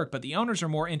artisan work, but the owners are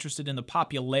more interested in the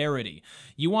popularity.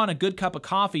 You want a good cup of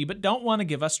coffee, but don't want to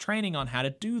give us training on how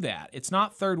to do that. It's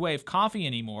not third wave coffee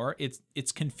anymore.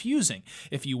 It's confusing.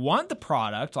 If you want the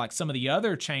product, like some of the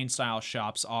other chain style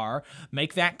shops are,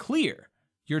 make that clear.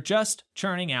 You're just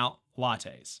churning out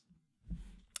lattes.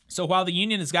 So while the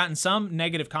union has gotten some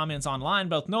negative comments online,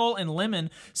 both Noel and Lemon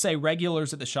say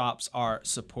regulars at the shops are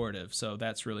supportive. So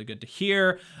that's really good to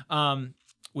hear.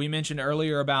 We mentioned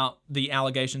earlier about the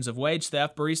allegations of wage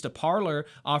theft. Barista Parlor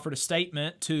offered a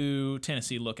statement to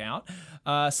Tennessee Lookout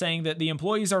saying that the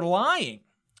employees are lying.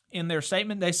 In their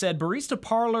statement, they said Barista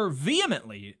Parlor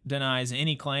vehemently denies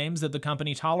any claims that the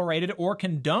company tolerated or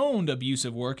condoned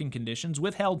abusive working conditions,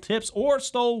 withheld tips, or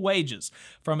stole wages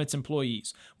from its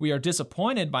employees. We are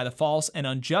disappointed by the false and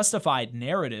unjustified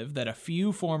narrative that a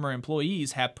few former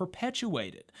employees have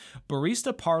perpetuated.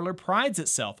 Barista Parlor prides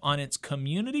itself on its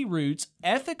community roots,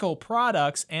 ethical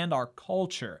products, and our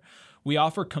culture. We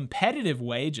offer competitive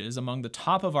wages among the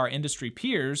top of our industry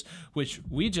peers, which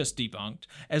we just debunked,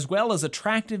 as well as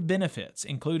attractive benefits,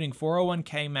 including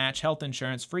 401k match, health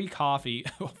insurance, free coffee,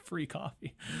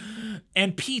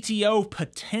 and PTO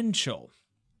potential.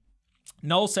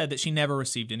 Noel said that she never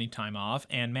received any time off,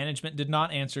 and management did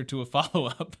not answer to a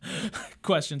follow-up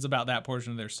questions about that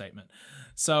portion of their statement.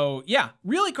 So, yeah,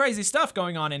 really crazy stuff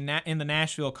going on in the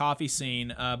Nashville coffee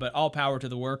scene, but all power to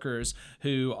the workers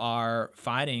who are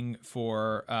fighting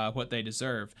for what they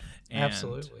deserve. And,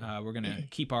 absolutely. We're going to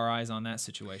keep our eyes on that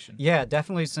situation. Yeah,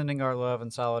 definitely sending our love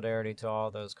and solidarity to all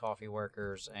those coffee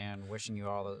workers and wishing you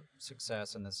all the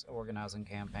success in this organizing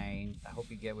campaign. I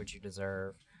hope you get what you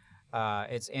deserve.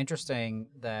 It's interesting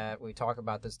that we talk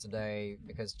about this today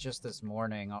because just this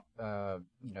morning,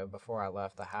 before I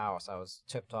left the house, I was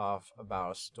tipped off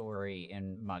about a story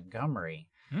in Montgomery,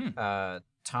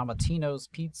 Tomatino's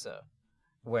Pizza,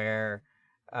 where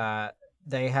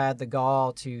they had the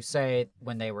gall to say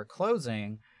when they were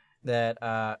closing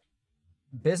that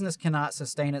business cannot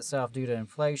sustain itself due to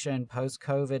inflation,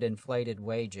 post-COVID inflated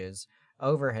wages,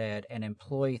 overhead, and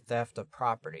employee theft of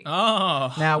property.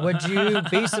 Oh. Now, would you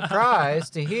be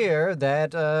surprised to hear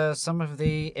that some of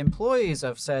the employees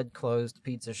of said closed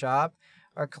pizza shop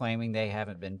are claiming they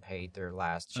haven't been paid their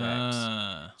last checks?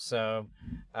 So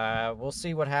we'll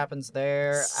see what happens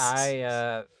there.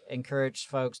 I encourage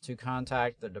folks to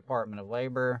contact the Department of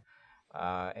Labor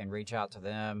and reach out to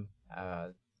them.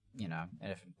 And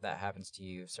if that happens to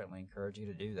you, certainly encourage you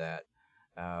to do that.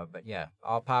 But yeah,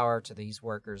 all power to these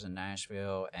workers in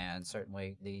Nashville and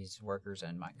certainly these workers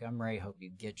in Montgomery. Hope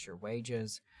you get your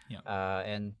wages.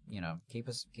 And keep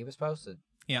us posted.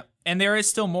 Yeah, and there is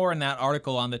still more in that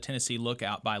article on the Tennessee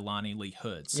Lookout by Lonnie Lee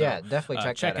Hood. So, yeah,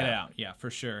 definitely check it out. Yeah,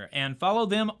 for sure. And follow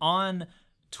them on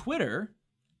Twitter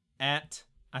at,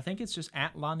 I think it's just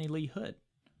at Lonnie Lee Hood.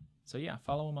 So yeah,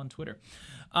 follow them on Twitter.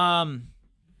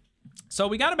 So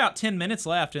we got about 10 minutes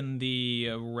left in the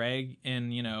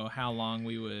how long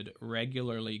we would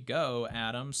regularly go,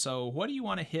 Adam. So what do you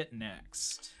want to hit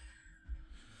next?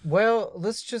 Well,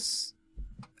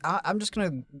 I'm just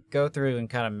going to go through and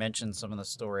kind of mention some of the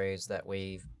stories that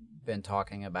we've been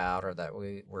talking about or that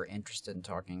we were interested in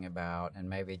talking about, and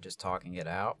maybe just talking it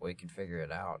out, we can figure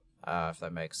it out, if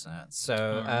that makes sense.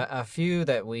 So a few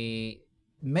that we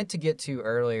meant to get to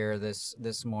earlier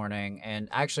this morning, and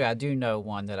actually I do know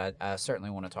one that I certainly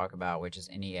want to talk about, which is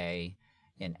NEA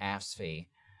and AFSFE.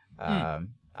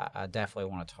 I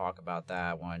definitely want to talk about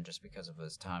that one just because of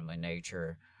its timely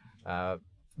nature.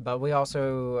 But we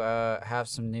also have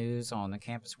some news on the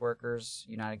campus workers,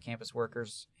 United Campus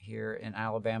Workers here in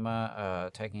Alabama,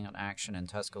 taking an action in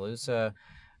Tuscaloosa.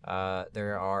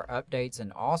 There are updates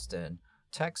in Austin,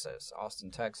 Texas. Austin,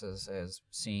 Texas has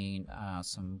seen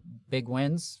some big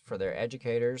wins for their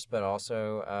educators, but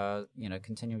also,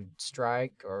 continued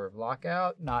strike or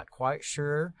lockout, not quite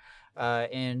sure,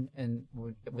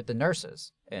 with the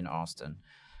nurses in Austin.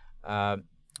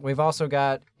 We've also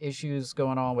got issues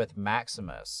going on with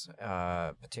Maximus,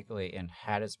 particularly in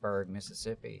Hattiesburg,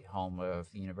 Mississippi, home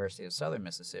of the University of Southern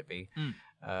Mississippi.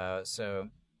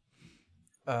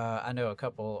 I know a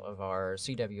couple of our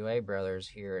CWA brothers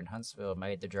here in Huntsville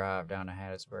made the drive down to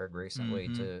Hattiesburg recently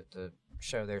to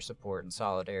show their support and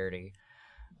solidarity.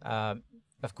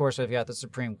 Of course, we've got the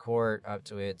Supreme Court up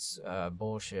to its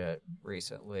bullshit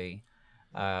recently.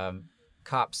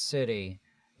 Cop City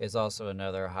is also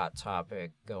another hot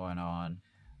topic going on.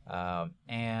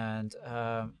 And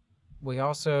we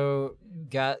also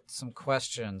got some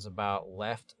questions about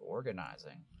left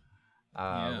organizing.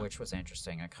 Which was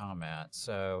interesting, a comment.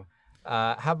 So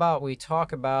how about we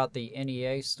talk about the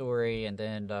NEA story and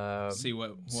then see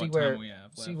where we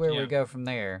have left. See where we go from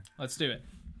there. Let's do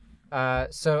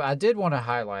it. So I did want to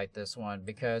highlight this one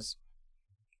because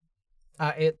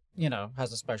it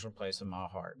has a special place in my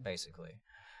heart, basically.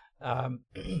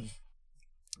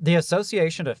 The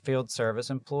Association of Field Service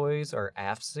Employees, or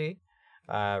AFSCE,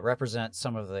 represents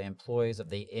some of the employees of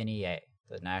the NEA,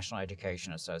 the National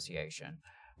Education Association,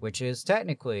 which is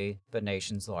technically the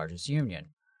nation's largest union.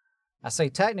 I say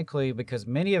technically because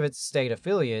many of its state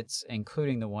affiliates,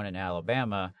 including the one in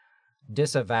Alabama,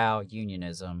 disavow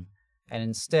unionism and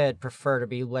instead prefer to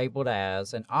be labeled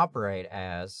as and operate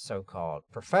as so-called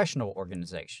professional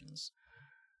organizations.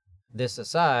 This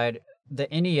aside, the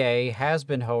NEA has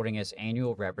been holding its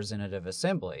annual representative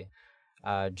assembly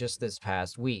just this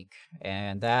past week,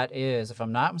 and that is, if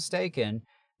I'm not mistaken,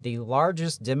 the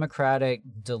largest democratic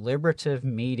deliberative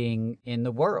meeting in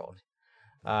the world.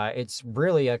 It's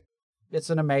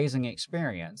an amazing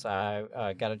experience.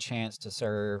 I got a chance to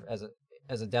serve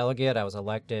as a delegate. I was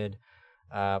elected,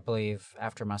 I believe,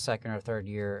 after my second or third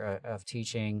year of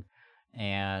teaching,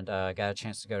 and got a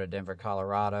chance to go to Denver,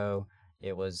 Colorado.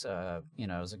 It was, it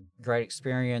was a great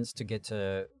experience to get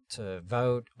to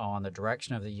vote on the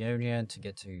direction of the union, to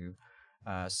get to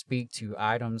speak to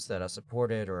items that I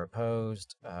supported or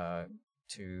opposed,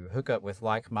 to hook up with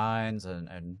like minds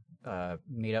and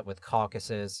meet up with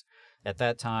caucuses. At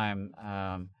that time,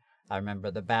 I remember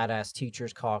the Badass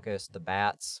Teachers Caucus, the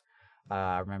BATS.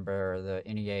 I remember the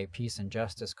NEA Peace and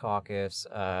Justice Caucus,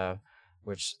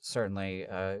 which certainly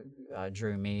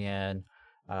drew me in.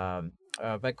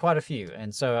 But quite a few.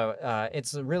 And so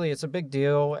it's a big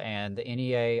deal, and the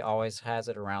NEA always has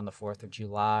it around the 4th of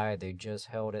July. They just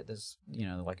held it this,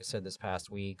 like I said, this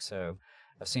past week. So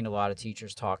I've seen a lot of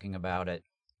teachers talking about it.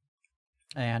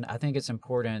 And I think it's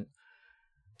important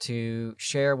to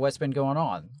share what's been going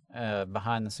on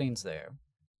behind the scenes there.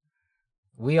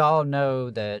 We all know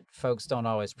that folks don't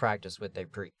always practice what they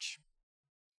preach.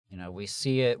 We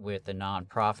see it with the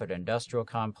nonprofit industrial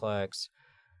complex.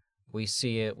 We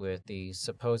see it with the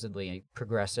supposedly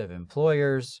progressive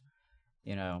employers,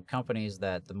 companies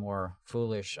that the more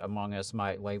foolish among us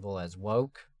might label as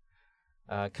woke,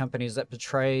 companies that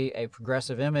portray a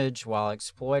progressive image while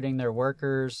exploiting their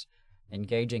workers,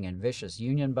 engaging in vicious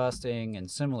union busting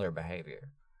and similar behavior.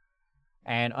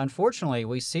 And unfortunately,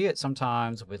 we see it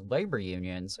sometimes with labor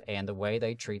unions and the way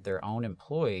they treat their own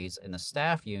employees and the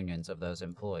staff unions of those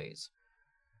employees.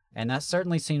 And that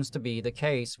certainly seems to be the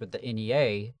case with the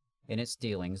NEA in its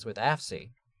dealings with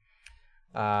AFSCE.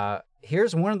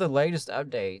 Here's one of the latest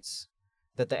updates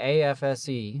that the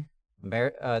AFSE,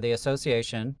 the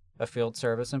Association of Field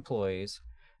Service Employees,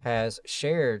 has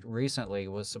shared recently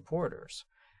with supporters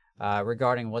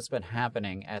regarding what's been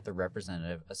happening at the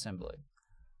Representative Assembly.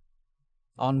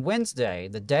 On Wednesday,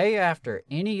 the day after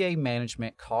NEA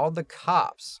management called the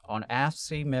cops on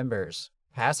AFSCE members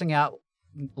passing out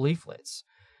leaflets,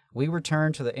 we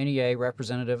returned to the NEA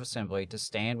Representative Assembly to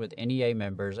stand with NEA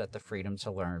members at the Freedom to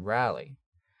Learn rally.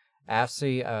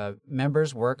 AFSCE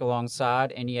members work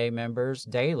alongside NEA members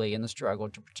daily in the struggle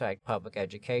to protect public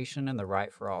education and the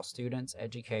right for all students,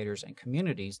 educators, and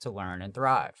communities to learn and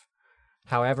thrive.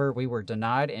 However, we were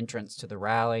denied entrance to the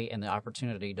rally and the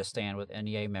opportunity to stand with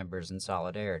NEA members in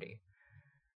solidarity.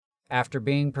 After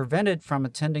being prevented from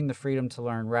attending the Freedom to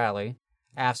Learn rally,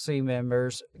 AFSCME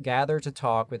members gather to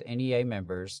talk with NEA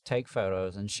members, take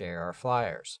photos, and share our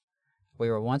flyers. We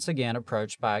were once again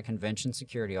approached by a convention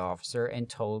security officer and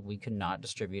told we could not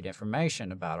distribute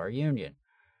information about our union.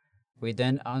 We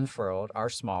then unfurled our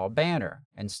small banner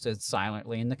and stood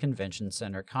silently in the convention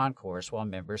center concourse while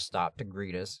members stopped to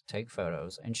greet us, take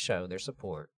photos, and show their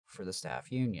support for the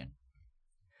staff union.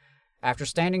 After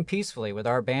standing peacefully with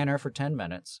our banner for 10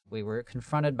 minutes, we were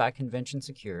confronted by convention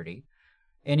security.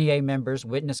 NEA members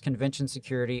witnessed convention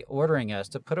security ordering us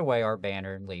to put away our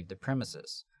banner and leave the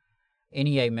premises.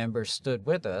 NEA members stood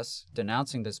with us,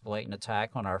 denouncing this blatant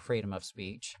attack on our freedom of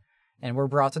speech, and were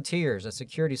brought to tears as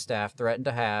security staff threatened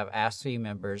to have AFSCME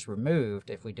members removed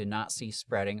if we did not cease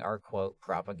spreading our, quote,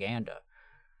 propaganda.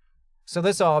 So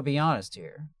let's all be honest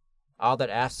here. All that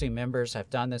AFSCME members have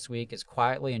done this week is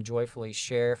quietly and joyfully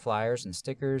share flyers and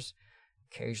stickers,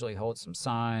 occasionally hold some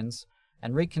signs,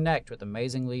 and reconnect with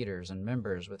amazing leaders and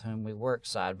members with whom we work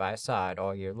side by side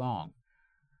all year long.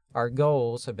 Our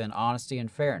goals have been honesty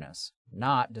and fairness,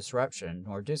 not disruption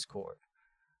nor discord.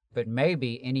 But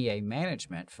maybe NEA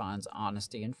management finds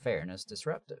honesty and fairness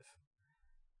disruptive.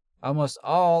 Almost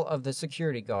all of the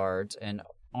security guards and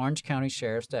Orange County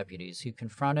Sheriff's deputies who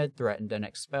confronted, threatened, and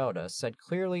expelled us said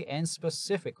clearly and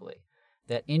specifically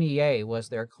that NEA was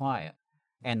their client,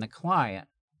 and the client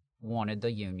wanted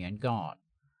the union gone.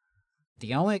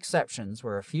 The only exceptions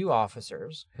were a few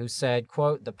officers who said,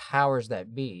 quote, the powers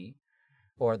that be,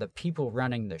 or the people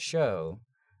running the show,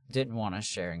 didn't want us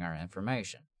sharing our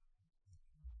information.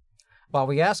 While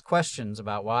we asked questions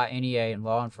about why NEA and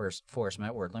law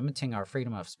enforcement were limiting our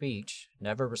freedom of speech,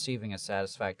 never receiving a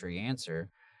satisfactory answer,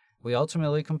 we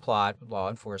ultimately complied with law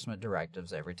enforcement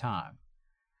directives every time.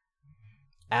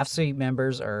 AFSCME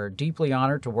members are deeply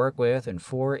honored to work with and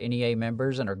for NEA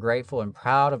members and are grateful and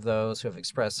proud of those who have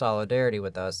expressed solidarity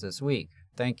with us this week.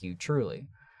 Thank you, truly.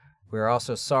 We are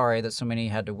also sorry that so many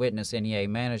had to witness NEA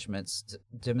management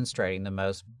demonstrating the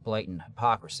most blatant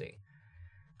hypocrisy.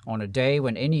 On a day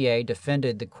when NEA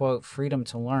defended the, quote, freedom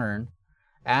to learn,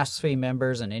 AFSCME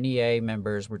members and NEA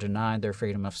members were denied their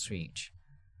freedom of speech.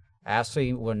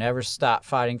 AFSCME will never stop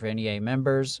fighting for NEA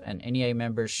members, and NEA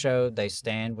members showed they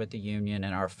stand with the union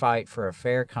in our fight for a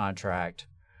fair contract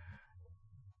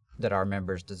that our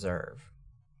members deserve.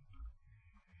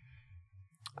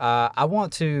 I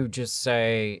want to just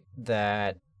say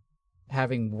that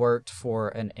having worked for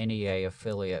an NEA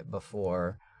affiliate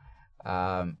before,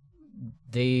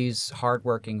 these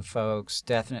hardworking folks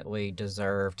definitely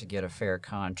deserve to get a fair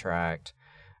contract.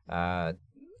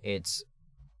 It's,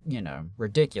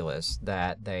 ridiculous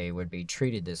that they would be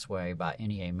treated this way by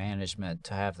NEA management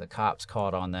to have the cops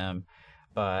called on them.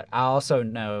 But I also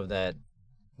know that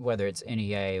whether it's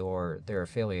NEA or their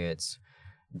affiliates,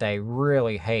 they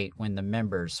really hate when the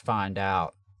members find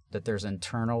out that there's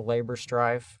internal labor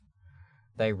strife.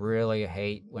 They really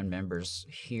hate when members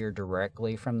hear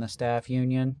directly from the staff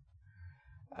union.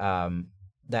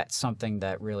 That's something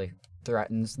that really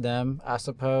threatens them, I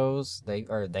suppose.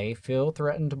 They feel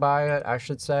threatened by it, I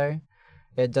should say.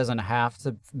 It doesn't have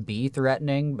to be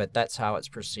threatening, but that's how it's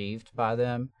perceived by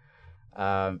them.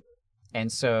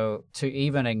 And so to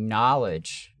even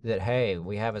acknowledge that, hey,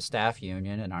 we have a staff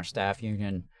union and our staff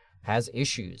union has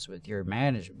issues with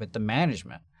with the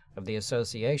management of the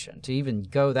association, to even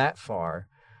go that far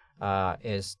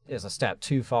is a step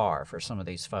too far for some of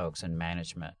these folks in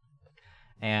management.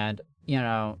 And,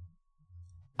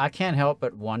 I can't help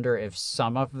but wonder if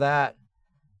some of that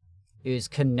is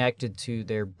connected to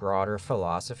their broader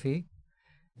philosophy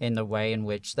in the way in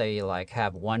which they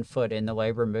have one foot in the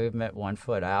labor movement, one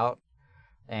foot out.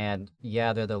 And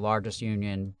yeah, they're the largest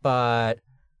union, but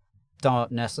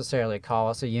don't necessarily call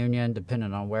us a union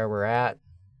depending on where we're at.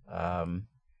 I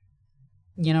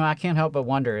can't help but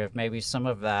wonder if maybe some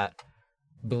of that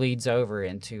bleeds over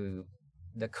into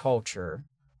the culture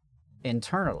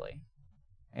internally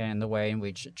and the way in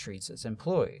which it treats its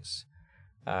employees.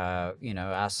 I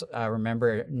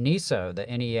remember NISO, the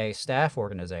NEA staff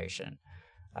organization,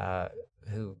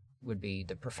 who would be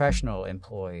the professional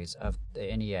employees of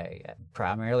the NEA,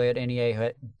 primarily at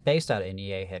NEA, based out of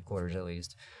NEA headquarters at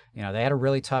least. They had a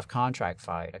really tough contract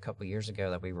fight a couple of years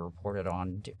ago that we reported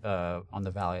on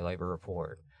the Valley Labor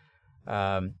Report.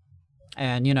 And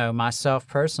myself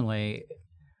personally,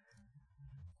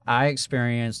 I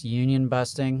experienced union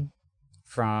busting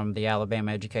from the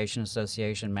Alabama Education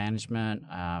Association management,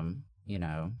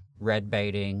 red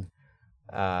baiting,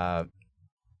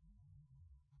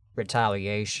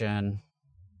 retaliation,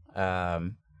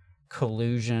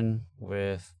 collusion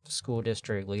with school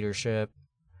district leadership,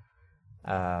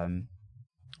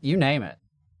 you name it.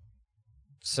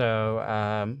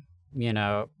 So,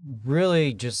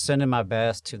 really just sending my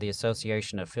best to the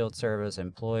Association of Field Service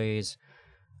employees.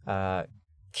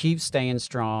 Keep staying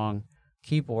strong,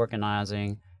 keep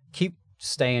organizing, keep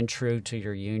staying true to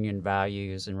your union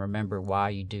values, and remember why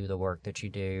you do the work that you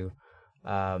do.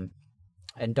 And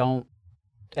don't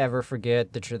ever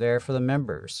forget that you're there for the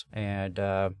members. And,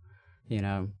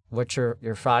 what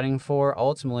you're fighting for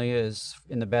ultimately is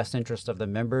in the best interest of the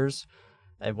members.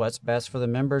 And what's best for the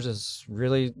members is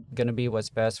really going to be what's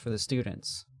best for the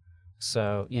students.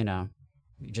 So, you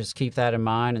just keep that in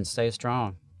mind and stay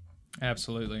strong.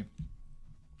 Absolutely.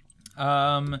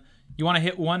 You want to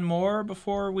hit one more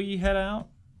before we head out?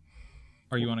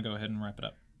 Or you want to go ahead and wrap it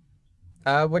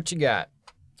up? What you got?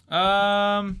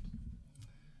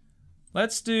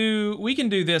 We can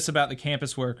do this about the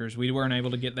campus workers. We weren't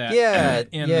able to get that.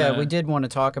 We did want to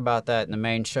talk about that in the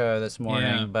main show this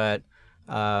morning, but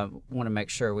want to make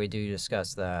sure we do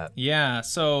discuss that. Yeah,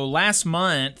 so last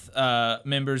month,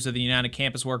 members of the United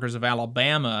Campus Workers of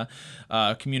Alabama,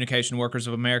 Communication Workers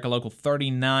of America Local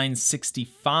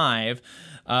 3965,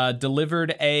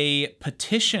 delivered a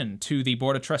petition to the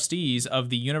Board of Trustees of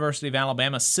the University of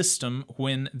Alabama system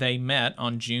when they met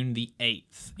on June the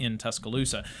 8th in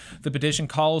Tuscaloosa. The petition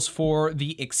calls for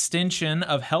the extension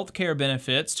of health care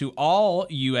benefits to all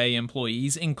UA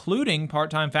employees, including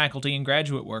part-time faculty and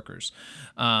graduate workers.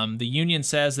 The union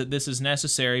says that this is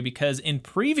necessary because in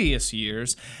previous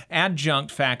years,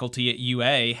 adjunct faculty at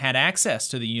UA had access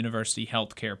to the university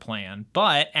health care plan,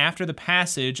 but after the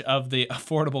passage of the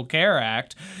Affordable Care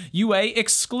Act, UA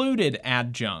excluded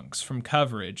adjuncts from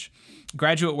coverage.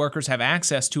 Graduate workers have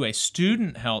access to a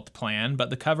student health plan, but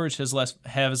the coverage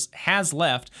has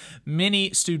left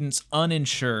many students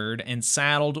uninsured and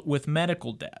saddled with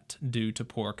medical debt due to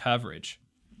poor coverage.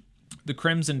 The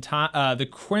Crimson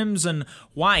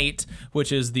White,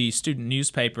 which is the student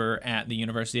newspaper at the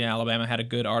University of Alabama, had a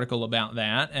good article about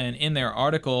that. And in their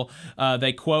article,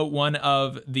 they quote one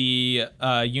of the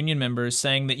union members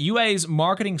saying that UA's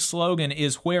marketing slogan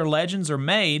is "Where legends are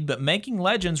made," but making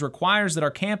legends requires that our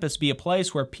campus be a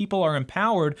place where people are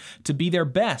empowered to be their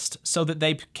best so that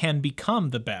they can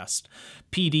become the best.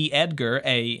 P.D. Edgar,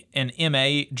 an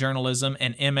MA journalism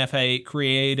and MFA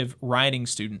creative writing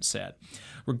student, said,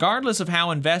 "Regardless of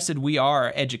how invested we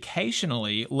are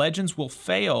educationally, legends will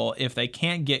fail if they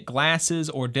can't get glasses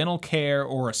or dental care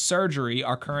or a surgery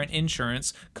our current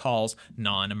insurance calls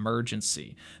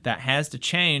non-emergency. That has to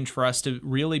change for us to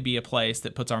really be a place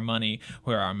that puts our money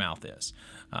where our mouth is."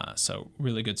 So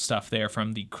really good stuff there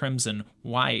from the Crimson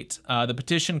White. The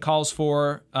petition calls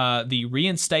for the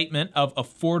reinstatement of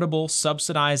affordable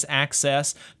subsidized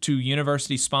access to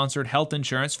university-sponsored health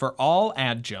insurance for all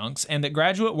adjuncts, and that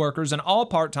graduate workers and all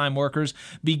part-time workers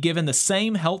be given the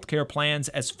same health care plans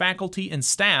as faculty and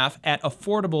staff at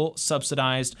affordable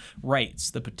subsidized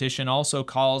rates. The petition also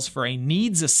calls for a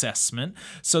needs assessment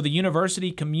so the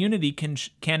university community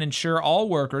can ensure all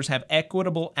workers have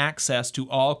equitable access to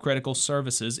all critical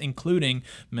services, including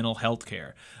mental health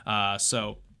care.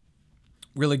 So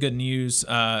really good news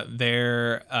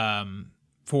there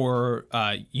for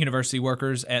university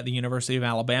workers at the University of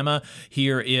Alabama.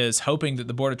 Here is hoping that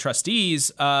the Board of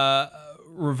Trustees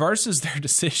reverses their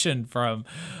decision from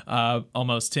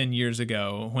almost 10 years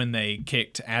ago when they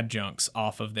kicked adjuncts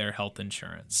off of their health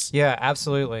insurance. Yeah,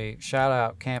 absolutely. Shout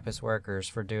out campus workers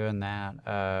for doing that.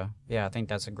 I think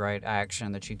that's a great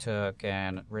action that you took,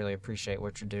 and really appreciate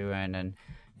what you're doing,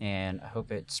 and I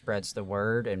hope it spreads the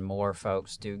word and more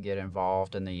folks do get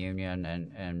involved in the union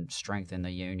and strengthen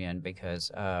the union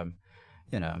because,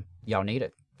 y'all need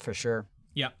it for sure.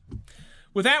 Yeah.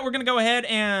 With that, we're going to go ahead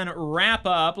and wrap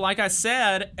up. Like I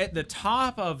said at the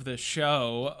top of the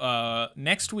show,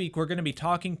 next week we're going to be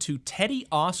talking to Teddy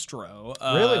Ostro.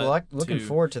 Really looking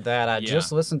forward to that. I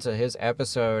just listened to his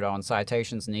episode on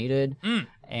Citations Needed,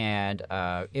 and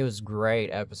it was a great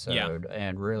episode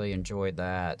and really enjoyed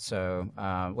that. So,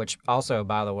 which also,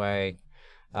 by the way,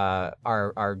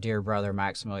 our dear brother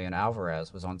Maximilian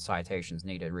Alvarez was on Citations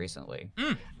Needed recently,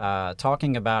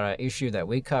 talking about an issue that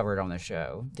we covered on the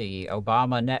show, the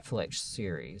Obama Netflix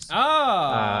series.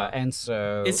 And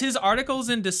so is his articles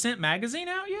in Dissent magazine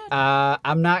out yet?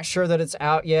 I'm not sure that it's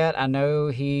out yet. I know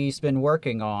he's been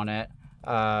working on it.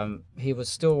 He was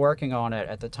still working on it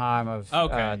at the time of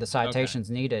the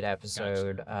Citations Needed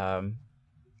episode,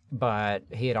 but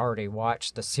he had already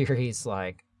watched the series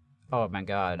oh my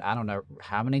God, I don't know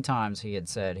how many times he had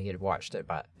said he had watched it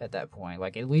at that point.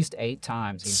 At least 8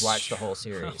 times he's watched the whole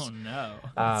series. Oh no,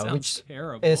 that sounds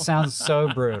terrible. It sounds so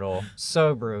brutal,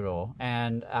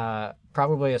 and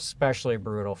probably especially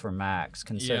brutal for Max,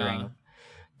 considering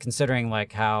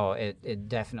how it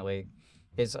definitely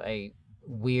is a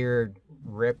weird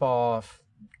rip-off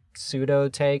pseudo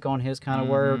take on his kind of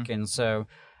work. And so,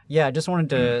 yeah, I just wanted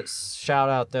to shout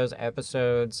out those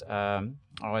episodes. I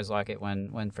always like it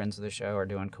when friends of the show are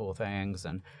doing cool things.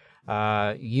 And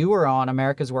you were on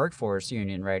America's Workforce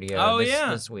Union Radio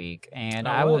this week, and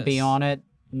I will be on it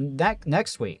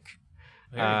next week.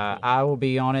 Cool. I will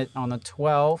be on it on the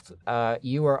 12th.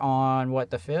 You were on, what,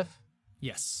 the 5th?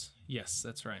 Yes,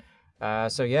 that's right.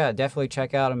 So, yeah, definitely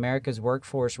check out America's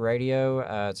Workforce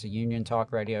Radio. It's a union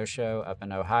talk radio show up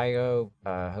in Ohio,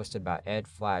 hosted by Ed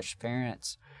Flash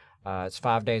Ferentz. It's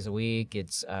 5 days a week.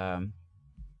 It's been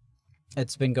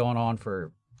going on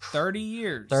for 30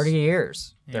 years. 30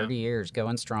 years. Yeah. 30 years,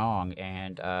 going strong.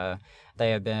 And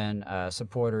they have been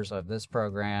supporters of this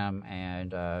program. And,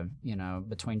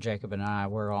 between Jacob and I,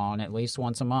 we're on at least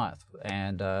once a month.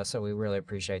 And so we really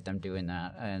appreciate them doing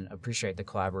that and appreciate the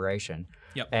collaboration.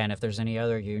 Yep. And if there's any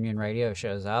other union radio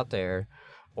shows out there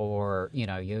or,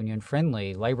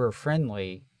 union-friendly,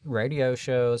 labor-friendly radio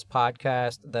shows,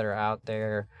 podcasts that are out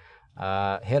there,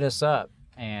 hit us up.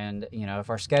 And, if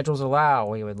our schedules allow,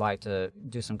 we would like to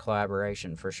do some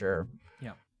collaboration for sure.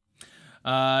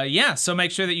 So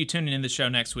make sure that you tune in the show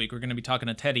next week. We're going to be talking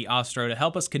to Teddy Ostro to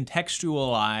help us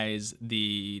contextualize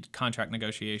the contract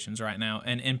negotiations right now.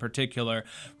 And in particular,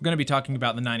 we're going to be talking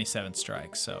about the 97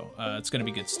 strike. So it's going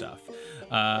to be good stuff.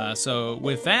 So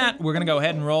with that, we're going to go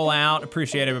ahead and roll out.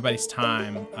 Appreciate everybody's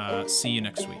time. See you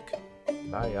next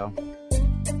week. Bye, y'all.